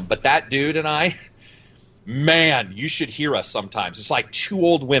come from. But that dude and I... Man, you should hear us sometimes. It's like two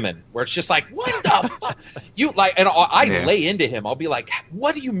old women where it's just like, what the fuck? You like, and I lay into him. I'll be like,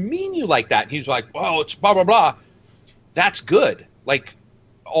 what do you mean you like that? And he's like, well, it's blah, blah, blah. That's good. Like,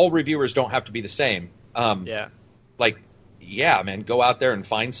 all reviewers don't have to be the same. Like, yeah, man, go out there and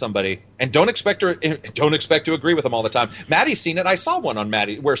find somebody, and don't expect to agree with them all the time. Maddie's seen it. I saw one on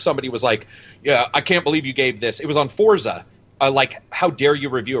Maddie where somebody was like, yeah, I can't believe you gave this. It was on Forza. Like, how dare you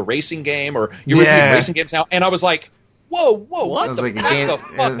review a racing game, or you're reviewing racing games now? And I was like, whoa, what the, like the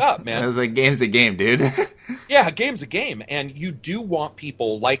fuck up, man? It was like, game's a game, dude. Yeah, a game's a game. And you do want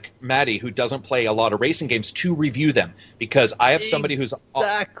people like Maddie, who doesn't play a lot of racing games, to review them. Because I have somebody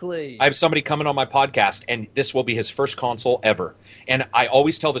I have somebody coming on my podcast, and this will be his first console ever. And I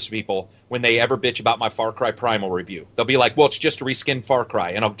always tell this to people when they ever bitch about my Far Cry Primal review. They'll be like, well, it's just a reskinned Far Cry.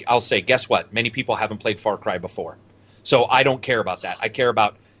 And I'll say, guess what? Many people haven't played Far Cry before. So I don't care about that. I care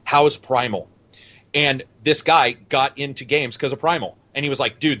about how is Primal. And this guy got into games because of Primal. And he was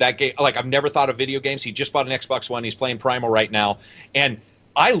like, dude, that game, like, I've never thought of video games. He just bought an Xbox One. He's playing Primal right now. And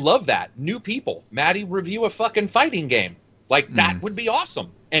I love that. New people. Maddie, review a fucking fighting game. Like, that would be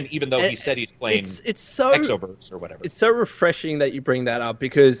awesome. And even though he said he's playing Exoverse or whatever. It's so refreshing that you bring that up,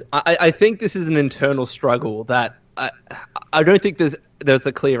 because I think this is an internal struggle that I don't think there's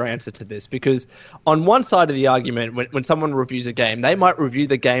a clear answer to this, because on one side of the argument, when someone reviews a game, they might review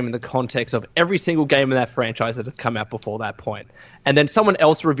the game in the context of every single game in that franchise that has come out before that point. And then someone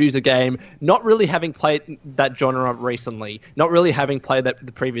else reviews a game not really having played that genre recently, not really having played the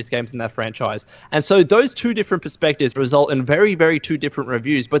previous games in that franchise. And so those two different perspectives result in very, very two different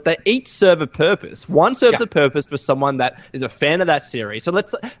reviews, but they each serve a purpose. One serves a purpose for someone that is a fan of that series. So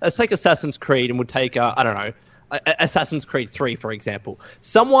let's take Assassin's Creed, and we'll take, I don't know, Assassin's Creed 3, for example.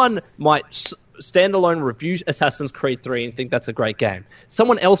 Someone might standalone review Assassin's Creed 3 and think that's a great game.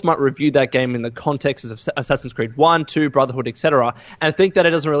 Someone else might review that game in the context of Assassin's Creed 1, 2, Brotherhood, etc., and think that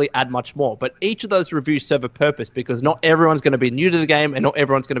it doesn't really add much more. But each of those reviews serve a purpose, because not everyone's going to be new to the game, and not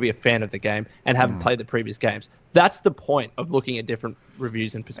everyone's going to be a fan of the game and haven't played the previous games. That's the point of looking at different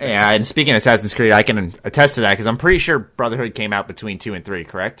reviews and perspectives. Yeah, and speaking of Assassin's Creed, I can attest to that, because I'm pretty sure Brotherhood came out between 2 and 3,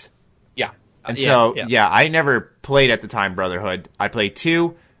 correct? Yeah. And I never played at the time Brotherhood. I played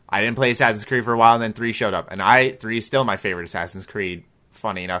 2. I didn't play Assassin's Creed for a while, and then 3 showed up. And 3 is still my favorite Assassin's Creed,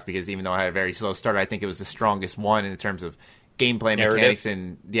 funny enough, because even though I had a very slow start, I think it was the strongest one in terms of gameplay mechanics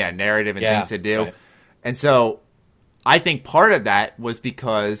and narrative and things to do. Right. And so I think part of that was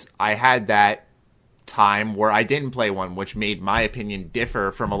because I had that time where I didn't play 1, which made my opinion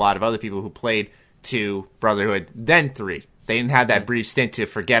differ from a lot of other people who played 2, Brotherhood, then 3. They didn't have that brief stint to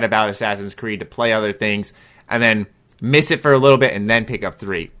forget about Assassin's Creed, to play other things, and then miss it for a little bit and then pick up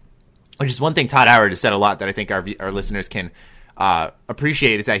 3. Which is one thing Todd Howard has said a lot that I think our listeners can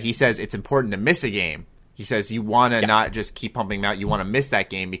appreciate, is that he says it's important to miss a game. He says you want to not just keep pumping them out. You want to miss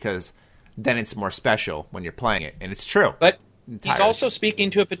that game, because then it's more special when you're playing it. And it's true. But he's also speaking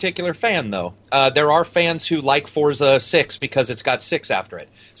to a particular fan, though. There are fans who like Forza 6 because it's got 6 after it.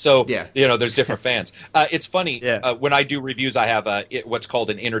 So, there's different fans. It's funny. When I do reviews, I have what's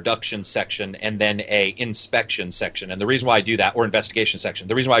called an introduction section and then a inspection section. And the reason why I do that, or investigation section,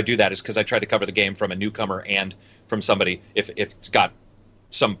 the reason why I do that is because I try to cover the game from a newcomer and from somebody if it's got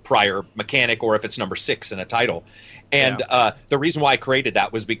some prior mechanic, or if it's number 6 in a title. And the reason why I created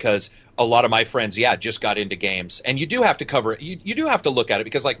that was because a lot of my friends, just got into games. And you do have to cover it. You do have to look at it,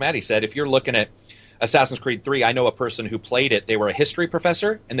 because like Maddie said, if you're looking at Assassin's Creed 3, I know a person who played it. They were a history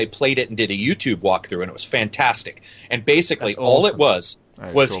professor, and they played it and did a YouTube walkthrough, and it was fantastic. And basically all it was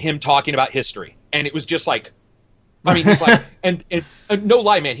him talking about history. And it was just like, I mean, he's like, and no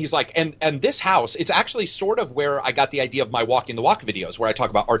lie, man, he's like, and this house, it's actually sort of where I got the idea of my Walking the Walk videos, where I talk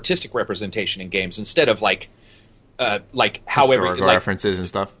about artistic representation in games instead of however references and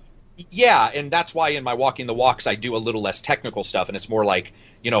stuff. Yeah, and that's why in my Walking the Walks I do a little less technical stuff, and it's more like,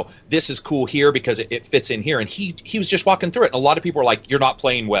 this is cool here because it fits in here. And he was just walking through it, and a lot of people are like, "You're not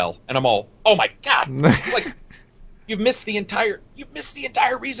playing well," and I'm all, "Oh my god!" Like, you've missed the entire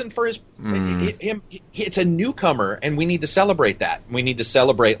reason for him. It's a newcomer, and we need to celebrate that. We need to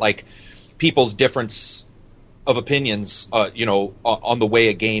celebrate like people's difference of opinions, on the way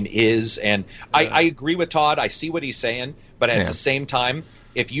a game is. And I agree with Todd. I see what he's saying, but at the same time,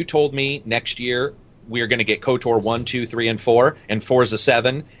 if you told me next year we are going to get KOTOR 1, 2, 3, and 4, and Forza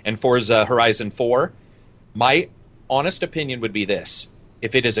 7, and Forza Horizon 4, my honest opinion would be this: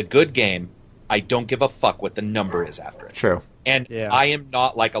 if it is a good game, I don't give a fuck what the number is after it. True. And I am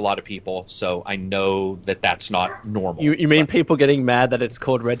not like a lot of people, so I know that that's not normal. You mean people getting mad that it's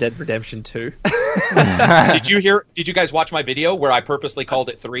called Red Dead Redemption 2? Did you guys watch my video where I purposely called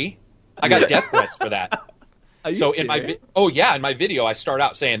it 3? I got death threats for that. So in my video I start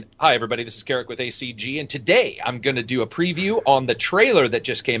out saying, "Hi everybody, this is Carrick with ACG, and today I'm going to do a preview on the trailer that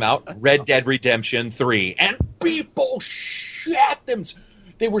just came out, Red Dead Redemption 3." And people shat them.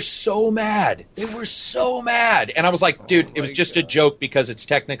 They were so mad. And I was like, dude, it was just a joke because it's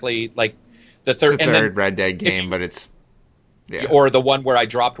technically like the third Red Dead game, but it's or the one where I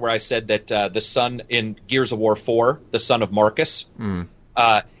dropped where I said that the son in Gears of War 4, the son of Marcus,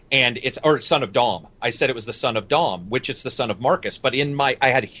 and it's son of Dom. I said it was the son of Dom, which it's the son of Marcus. But I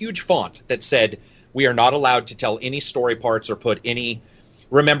had a huge font that said, "We are not allowed to tell any story parts or put any."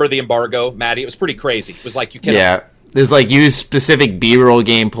 Remember the embargo, Maddie? It was pretty crazy. It was like you can There's use specific B-roll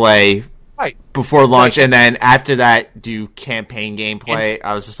gameplay before launch, and then after that do campaign gameplay.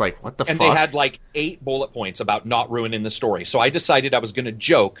 I was just like, what the fuck? And they had 8 bullet points about not ruining the story. So I decided I was going to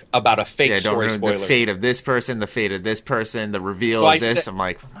joke about a fake story spoiler. The fate of this person, the fate of this person, the reveal of this. I'm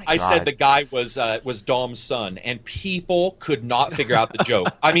like, oh my God. I said the guy was Dom's son, and people could not figure out the joke.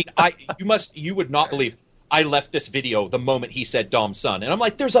 I mean, you would not believe. I left this video the moment he said Dom's son, and I'm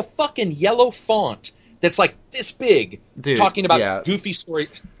like, there's a fucking yellow font that's like this big, talking about goofy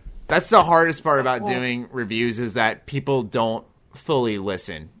stories. That's the hardest part about doing reviews is that people don't fully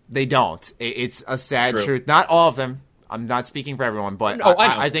listen. They don't. It's a sad truth. Not all of them. I'm not speaking for everyone, but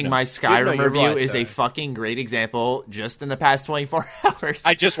I think my Skyrim review is a fucking great example just in the past 24 hours.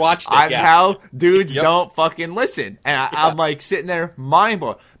 I just watched it. How dudes don't fucking listen. And I'm like sitting there mind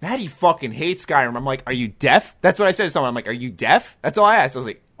blown. Maddie fucking hates Skyrim. I'm like, are you deaf? That's what I said to someone. I'm like, are you deaf? That's all I asked. I was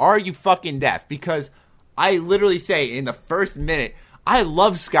like, are you fucking deaf? Because I literally say in the first minute, I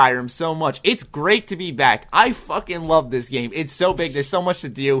love Skyrim so much. It's great to be back. I fucking love this game. It's so big. There's so much to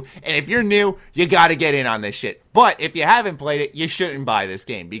do. And if you're new, you got to get in on this shit. But if you haven't played it, you shouldn't buy this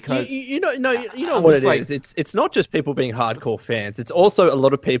game because you know what it is. It's not just people being hardcore fans. It's also a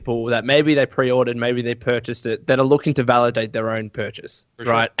lot of people that maybe they pre-ordered, maybe they purchased it, that are looking to validate their own purchase,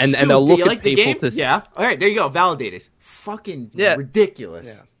 right? And they'll look at people to all right. There you go. Validated. Fucking ridiculous.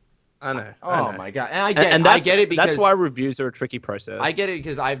 Yeah. I know. My God. And I get it because that's why reviews are a tricky process. I get it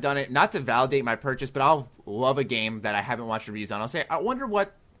because I've done it not to validate my purchase, but I'll love a game that I haven't watched reviews on. I'll say, I wonder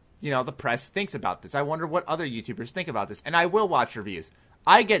what, the press thinks about this. I wonder what other YouTubers think about this. And I will watch reviews.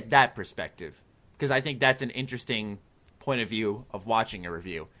 I get that perspective because I think that's an interesting point of view of watching a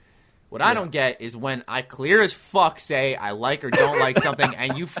review. What I don't get is when I clear as fuck say I like or don't like something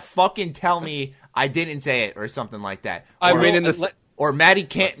and you fucking tell me I didn't say it or something like that. Or Maddie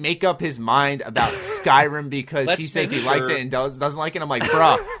can't make up his mind about Skyrim because he says he likes it and doesn't like it. I'm like,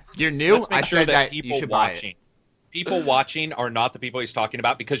 bro, you're new. I said that you should buy it. People watching are not the people he's talking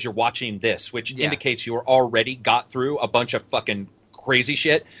about because you're watching this, which indicates you're already got through a bunch of fucking crazy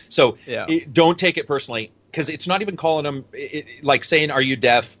shit. So don't take it personally because it's not even calling him like saying, "Are you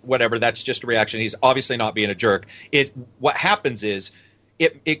deaf?" Whatever. That's just a reaction. He's obviously not being a jerk. What happens is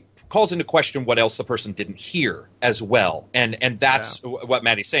it calls into question what else the person didn't hear as well, and that's what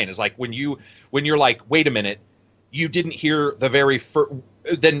Maddie's saying is like when you're like, wait a minute, you didn't hear the very first,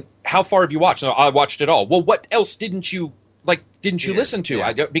 then how far have you watched? No, I watched it all. Well, what else didn't you listen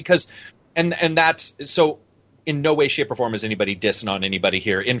to? Because that's so in no way, shape, or form is anybody dissing on anybody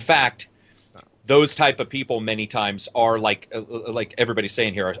here. In fact, those type of people many times are like everybody's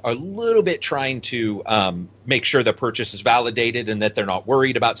saying here are a little bit trying to make sure the purchase is validated and that they're not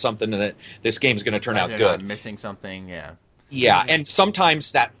worried about something and that this game's going to turn out good. Not missing something, yeah. And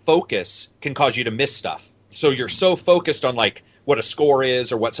sometimes that focus can cause you to miss stuff. So you're so focused on like what a score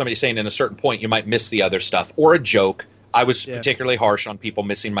is or what somebody's saying in a certain point, you might miss the other stuff or a joke. I was particularly harsh on people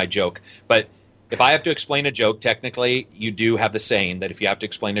missing my joke, but if I have to explain a joke, technically, you do have the saying that if you have to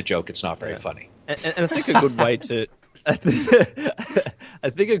explain a joke, it's not very funny. And I think a good way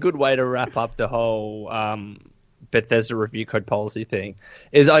to, wrap up the whole Bethesda review code policy thing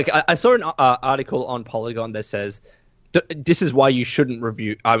is like I saw an article on Polygon that says this is why you shouldn't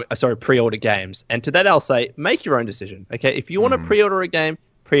pre-order games. And to that I'll say, make your own decision. Okay, if you want to pre-order a game,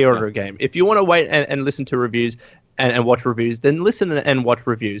 pre-order a game. If you want to wait and listen to reviews and watch reviews, then listen and watch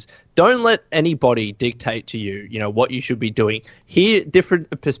reviews. Don't let anybody dictate to you, what you should be doing. Hear different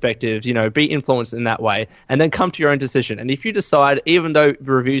perspectives, be influenced in that way, and then come to your own decision. And if you decide, even though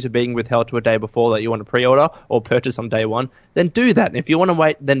the reviews are being withheld to a day before, that you want to pre-order or purchase on day one, then do that. And if you want to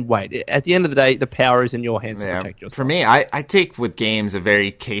wait, then wait. At the end of the day, the power is in your hands to protect yourself. For me, I take with games a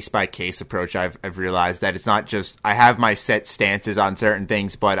very case-by-case approach. I've realized that it's not just, I have my set stances on certain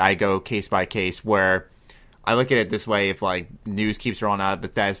things, but I go case-by-case where I look at it this way: if like news keeps rolling out of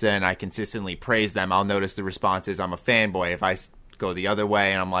Bethesda and I consistently praise them, I'll notice the responses. I'm a fanboy. If I go the other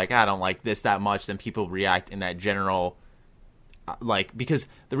way and I'm like, I don't like this that much, then people react in that general, because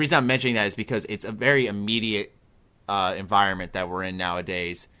the reason I'm mentioning that is because it's a very immediate environment that we're in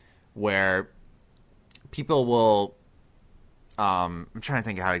nowadays, where people will. I'm trying to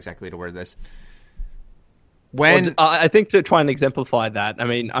think of how exactly to word this. I think to try and exemplify that, I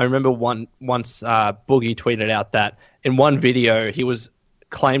mean, I remember once Boogie tweeted out that in one video he was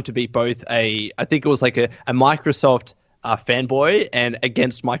claimed to be both I think it was like a Microsoft fanboy and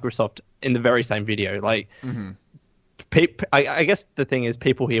against Microsoft in the very same video. Like, I guess the thing is,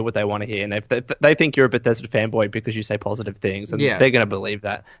 people hear what they want to hear, and if they think you're a Bethesda fanboy because you say positive things, and they're going to believe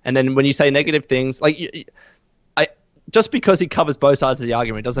that. And then when you say negative things, like just because he covers both sides of the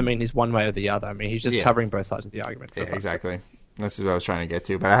argument doesn't mean he's one way or the other. I mean, he's just covering both sides of the argument. Yeah, exactly. This is what I was trying to get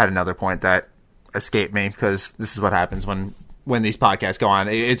to. But I had another point that escaped me, because this is what happens when these podcasts go on.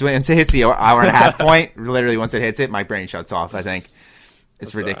 It's when it hits the hour and a half point. Literally, once it hits it, my brain shuts off, I think.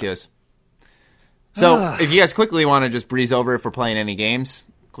 It's ridiculous. So if you guys quickly want to just breeze over if we're playing any games,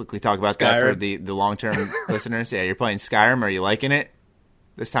 quickly talk about Skyrim. That for the long-term listeners. Yeah, you're playing Skyrim. Are you liking it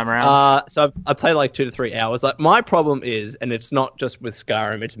this time around? So I played like 2 to 3 hours. Like, my problem is, and it's not just with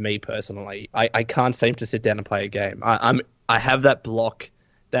Skyrim, it's me personally. I can't seem to sit down and play a game. I have that block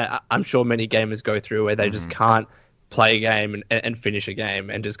that I'm sure many gamers go through, where they just can't play a game and finish a game,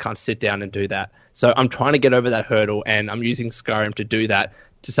 and just can't sit down and do that. So I'm trying to get over that hurdle, and I'm using Skyrim to do that.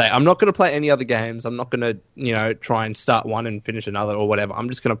 To say, I'm not going to play any other games. I'm not going to, try and start one and finish another or whatever. I'm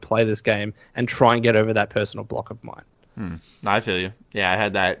just going to play this game and try and get over that personal block of mine. I feel you. Yeah, I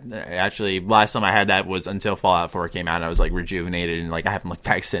had that. Actually, last time I had that was until Fallout 4 came out, and I was like rejuvenated, and like I haven't looked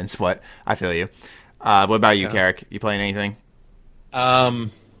back since. But I feel you. What about you, Carrick? You playing anything?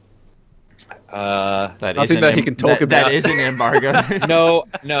 Nothing that he can talk about. That is an embargo.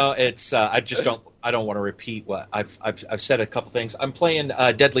 No, it's I don't want to repeat what I've said a couple things. I'm playing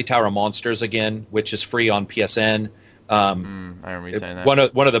Deadly Tower of Monsters again, which is free on PSN. I remember you saying that.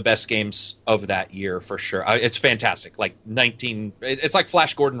 One of the best games of that year for sure. It's fantastic. Like it's like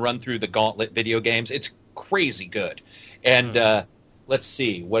Flash Gordon run through the Gauntlet video games. It's crazy good. And let's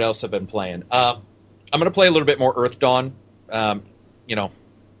see what else I've been playing. I'm going to play a little bit more Earth Dawn.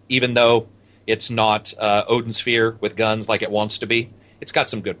 Even though it's not Odin Sphere with guns like it wants to be, it's got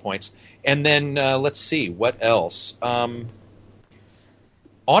some good points. And then let's see what else.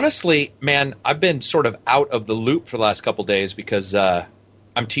 Honestly, man, I've been sort of out of the loop for the last couple days because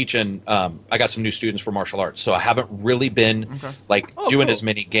I'm teaching. I got some new students for martial arts, so I haven't really been doing as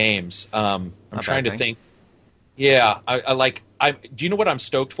many games. I'm trying to think. Yeah, do you know what I'm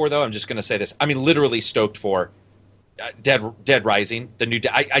stoked for though? I'm just going to say this. I mean, literally stoked for Dead Rising, the new.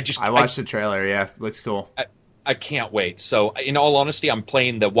 I watched the trailer. Yeah, looks cool. I can't wait. So, in all honesty, I'm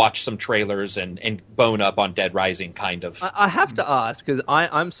playing the watch some trailers and bone up on Dead Rising kind of. I have to ask, because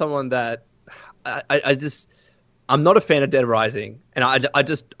I'm someone that I'm not a fan of Dead Rising, and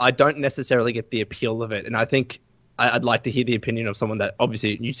I don't necessarily get the appeal of it. And I think I'd like to hear the opinion of someone that,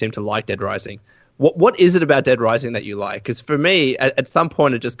 obviously, you seem to like Dead Rising. What is it about Dead Rising that you like? Because for me, at some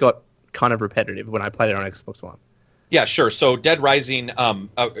point, it just got kind of repetitive when I played it on Xbox One. Yeah, sure. So Dead Rising,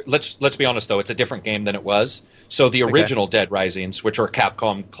 let's be honest though, it's a different game than it was. So the original Dead Risings, which are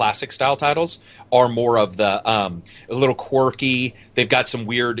Capcom classic style titles, are more of the a little quirky. They've got some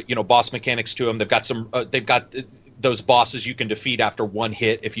weird, boss mechanics to them. They've got those bosses you can defeat after one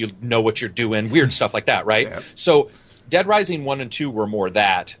hit if you know what you're doing. Weird stuff like that, right? Yeah. So Dead Rising 1 and 2 were more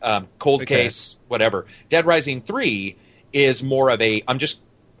that. Cold Case, whatever. Dead Rising 3 is more of a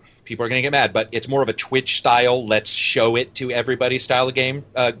people are going to get mad, but it's more of a Twitch style, let's show it to everybody style of game.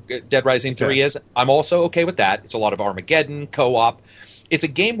 Dead Rising 3 is. I'm also okay with that. It's a lot of Armageddon, co-op. It's a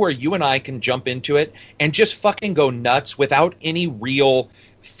game where you and I can jump into it and just fucking go nuts without any real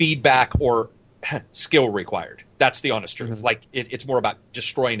feedback or skill required. That's the honest truth. Like it's more about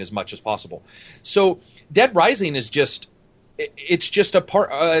destroying as much as possible. So Dead Rising is just it's just a part.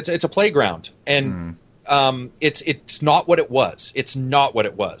 It's a playground, and it's not what it was. It's not what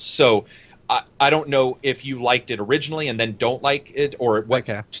it was. So I don't know if you liked it originally and then don't like it, or what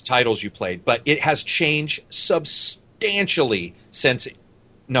titles you played, but it has changed substantially since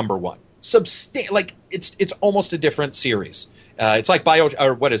number one. Like it's almost a different series. It's like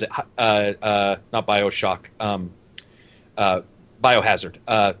what is it? Not BioShock.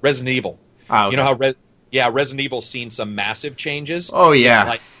 Biohazard. Resident Evil. Oh, okay. You know how Resident Evil's seen some massive changes. Oh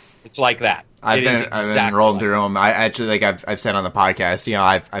yeah, it's like that. I've been rolling through them. I actually, like I've said on the podcast, you know,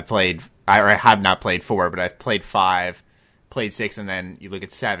 I've played. I have not played 4, but I've played 5, played 6, and then you look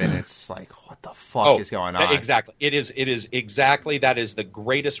at 7. It's like, what the fuck is going on? Exactly. It is exactly, that is the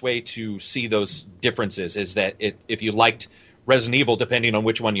greatest way to see those differences. Is that if you liked Resident Evil, depending on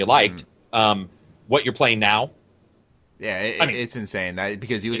which one you liked, what you're playing now. Yeah, it's insane that,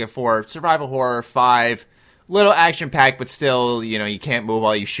 because you look at 4, survival horror, 5, little action packed, but still, you know, you can't move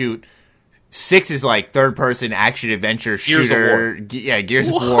while you shoot. 6 is like third-person action-adventure shooter. Gears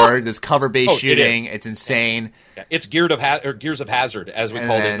of War. This cover-based shooting. It's insane. Yeah, it's Gears of Hazard, as we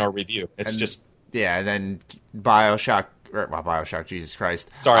called it in our review. And then BioShock. Well, BioShock, Jesus Christ.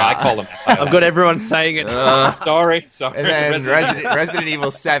 Sorry, I call them. I've got everyone saying it. Sorry. And then Resident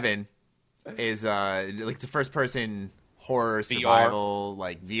Evil 7 is like it's a first-person horror survival,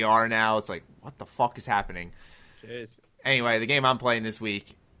 like VR now. It's like, what the fuck is happening? Jeez. Anyway, the game I'm playing this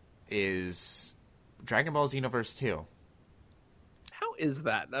week is Dragon Ball Xenoverse 2. How is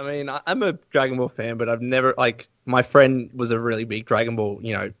that? I mean, I'm a Dragon Ball fan, but I've never, like, my friend was a really big Dragon Ball,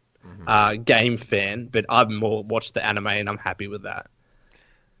 you know, game fan, but I've more watched the anime and I'm happy with that.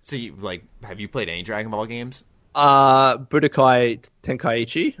 So, have you played any Dragon Ball games? Budokai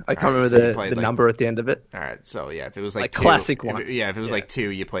Tenkaichi. I can't remember the number at the end of it. All right, so yeah, if it was like 2, classic ones. If it was like 2,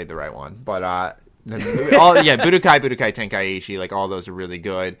 you played the right one. But Budokai Tenkaichi, like all those are really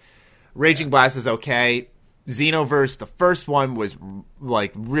good. Raging Blast is okay. Xenoverse, the first one was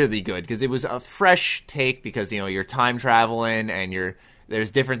like really good because it was a fresh take, because, you know, you're time traveling and there's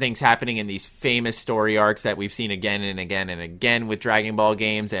different things happening in these famous story arcs that we've seen again and again and again with Dragon Ball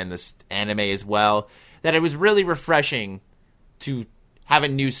games and this anime as well, that it was really refreshing to have a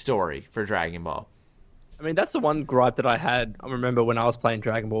new story for Dragon Ball. I mean, that's the one gripe that I had. I remember when I was playing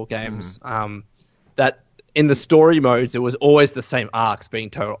Dragon Ball games, that in the story modes, it was always the same arcs being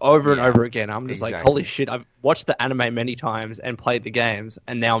told over and over again. I'm just like, holy shit, I've watched the anime many times and played the games,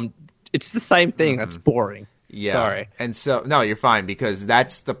 and now it's the same thing. That's boring. Yeah. Sorry. And so, no, you're fine, because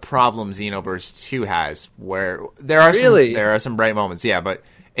that's the problem Xenoverse 2 has, where there are some bright moments, but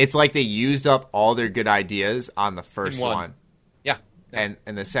it's like they used up all their good ideas on the first one. Yeah. And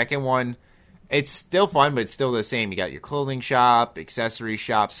the second one, it's still fun, but it's still the same. You got your clothing shop, accessory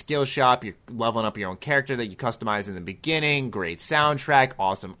shop, skill shop. You're leveling up your own character that you customize in the beginning. Great soundtrack,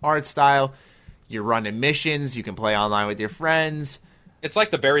 awesome art style. You're running missions. You can play online with your friends. It's like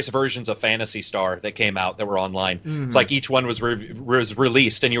the various versions of Phantasy Star that came out that were online. It's like each one was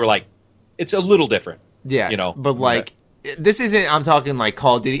released, and you were like, it's a little different. Yeah, you know, but like this isn't. I'm talking like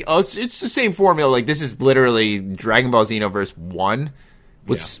Call of Duty. Oh, it's the same formula. Like, this is literally Dragon Ball Xenoverse 1.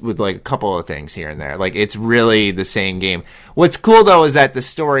 With like a couple of things here and there. Like, it's really the same game. What's cool, though, is that the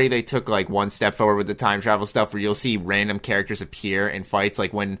story, they took like one step forward with the time travel stuff, where you'll see random characters appear in fights.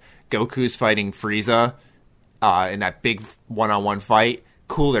 Like when Goku's fighting Frieza in that big one-on-one fight,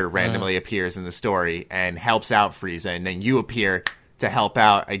 Cooler randomly appears in the story and helps out Frieza, and then you appear to help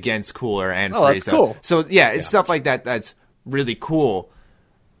out against Cooler and Frieza. That's cool. So yeah, it's stuff like that that's really cool,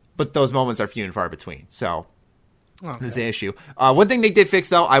 but those moments are few and far between. So that's the issue. One thing they did fix,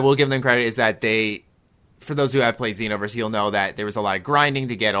 though, I will give them credit, is that for those who have played Xenoverse, you'll know that there was a lot of grinding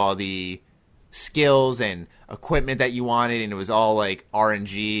to get all the skills and equipment that you wanted, and it was all like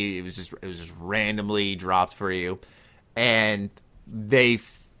RNG. It was just randomly dropped for you, and they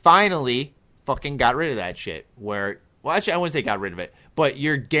finally fucking got rid of that shit. Well, actually, I wouldn't say got rid of it, but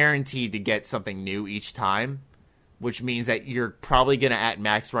you're guaranteed to get something new each time, which means that you're probably going to at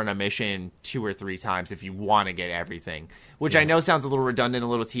max run a mission 2 or 3 times if you want to get everything, which I know sounds a little redundant, a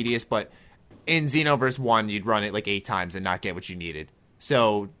little tedious, but in Xenoverse 1, you'd run it like 8 times and not get what you needed.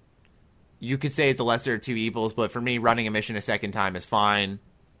 So you could say it's the lesser of two evils, but for me, running a mission a second time is fine.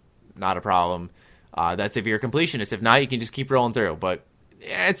 Not a problem. That's if you're a completionist. If not, you can just keep rolling through. But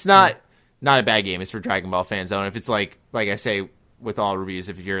it's not a bad game. It's for Dragon Ball fans, though. And if it's like I say, with all reviews,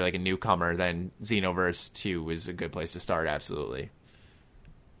 if you're like a newcomer, then Xenoverse 2 is a good place to start, absolutely.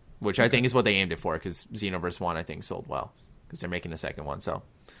 Which I think is what they aimed it for, because Xenoverse 1, I think, sold well, because they're making a second one. So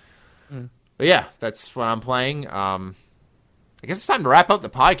But yeah, that's what I'm playing. I guess it's time to wrap up the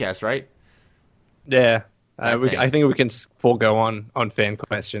podcast, right? Yeah. I think we can forego on fan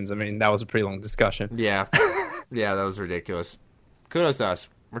questions. I mean, that was a pretty long discussion. Yeah. Yeah, that was ridiculous. Kudos to us.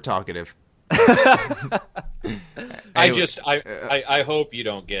 We're talkative. I hope you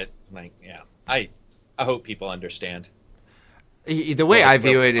don't get like, yeah. I hope people understand. The way I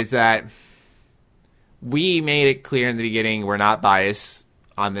view it is that we made it clear in the beginning we're not biased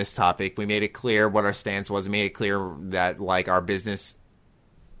on this topic. We made it clear what our stance was. We made it clear that like our business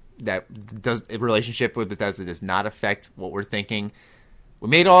that does a relationship with Bethesda does not affect what we're thinking. We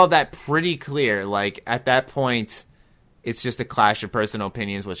made all that pretty clear. Like at that point, it's just a clash of personal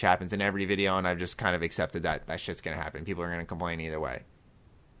opinions, which happens in every video, and I've just kind of accepted that shit's gonna happen. People are gonna complain either way.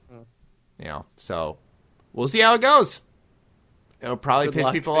 You know, so we'll see how it goes. It'll probably piss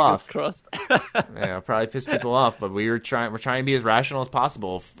people off. Crossed. Yeah, it'll probably piss people off, but we're trying to be as rational as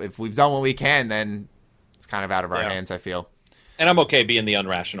possible. If we've done what we can, then it's kind of out of our hands, I feel. And I'm okay being the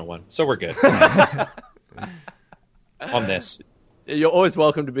unrational one, so we're good on this. You're always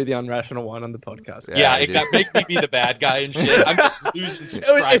welcome to be the unrational one on the podcast. Yeah, exactly. Make me be the bad guy and shit. I'm just losing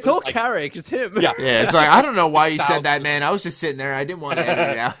subscribers. It's all Carrick. It's him. Yeah, it's like, I don't know why you said that, man. I was just sitting there. I didn't want to edit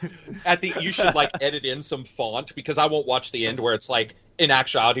it out. You should like edit in some font because I won't watch the end where it's like, in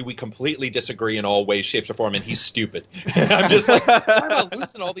actuality, we completely disagree in all ways, shapes, or form, and he's stupid. I'm just like, why am I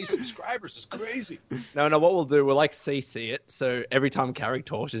losing all these subscribers? It's crazy. No, what we'll do, we'll like CC it, so every time Carrick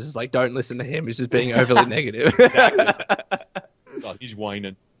talks, it's just like, don't listen to him. He's just being overly negative. Exactly. God, he's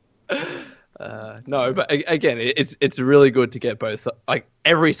whining. No, but again, it's really good to get both, like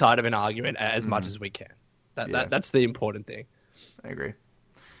every side of an argument as much as we can. That's the important thing. I agree.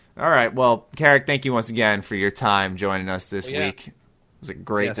 All right, well, Carrick, thank you once again for your time joining us this week. It was a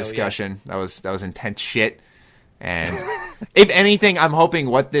great discussion. That was intense shit. And if anything, I'm hoping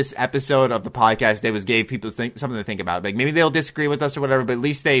what this episode of the podcast did was gave people something to think about. Like maybe they'll disagree with us or whatever, but at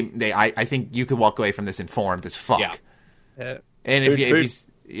least I think you could walk away from this informed as fuck. Yeah. And if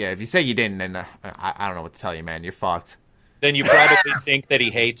you say you didn't, then I don't know what to tell you, man. You're fucked. Then you probably think that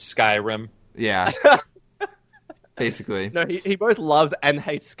he hates Skyrim. Yeah. Basically. No, he both loves and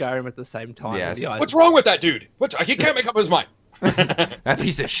hates Skyrim at the same time. Yes. What's wrong with that dude? He can't make up his mind. That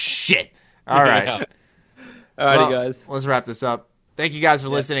piece of shit. All right. Yeah. Alrighty, guys. Let's wrap this up. Thank you guys for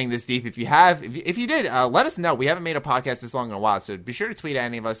listening this deep. If you did, let us know. We haven't made a podcast this long in a while, so be sure to tweet at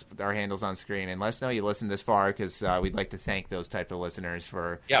any of us with our handles on screen and let us know you listened this far because we'd like to thank those type of listeners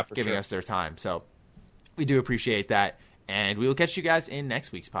for giving us their time. So we do appreciate that, and we will catch you guys in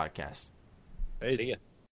next week's podcast. See ya.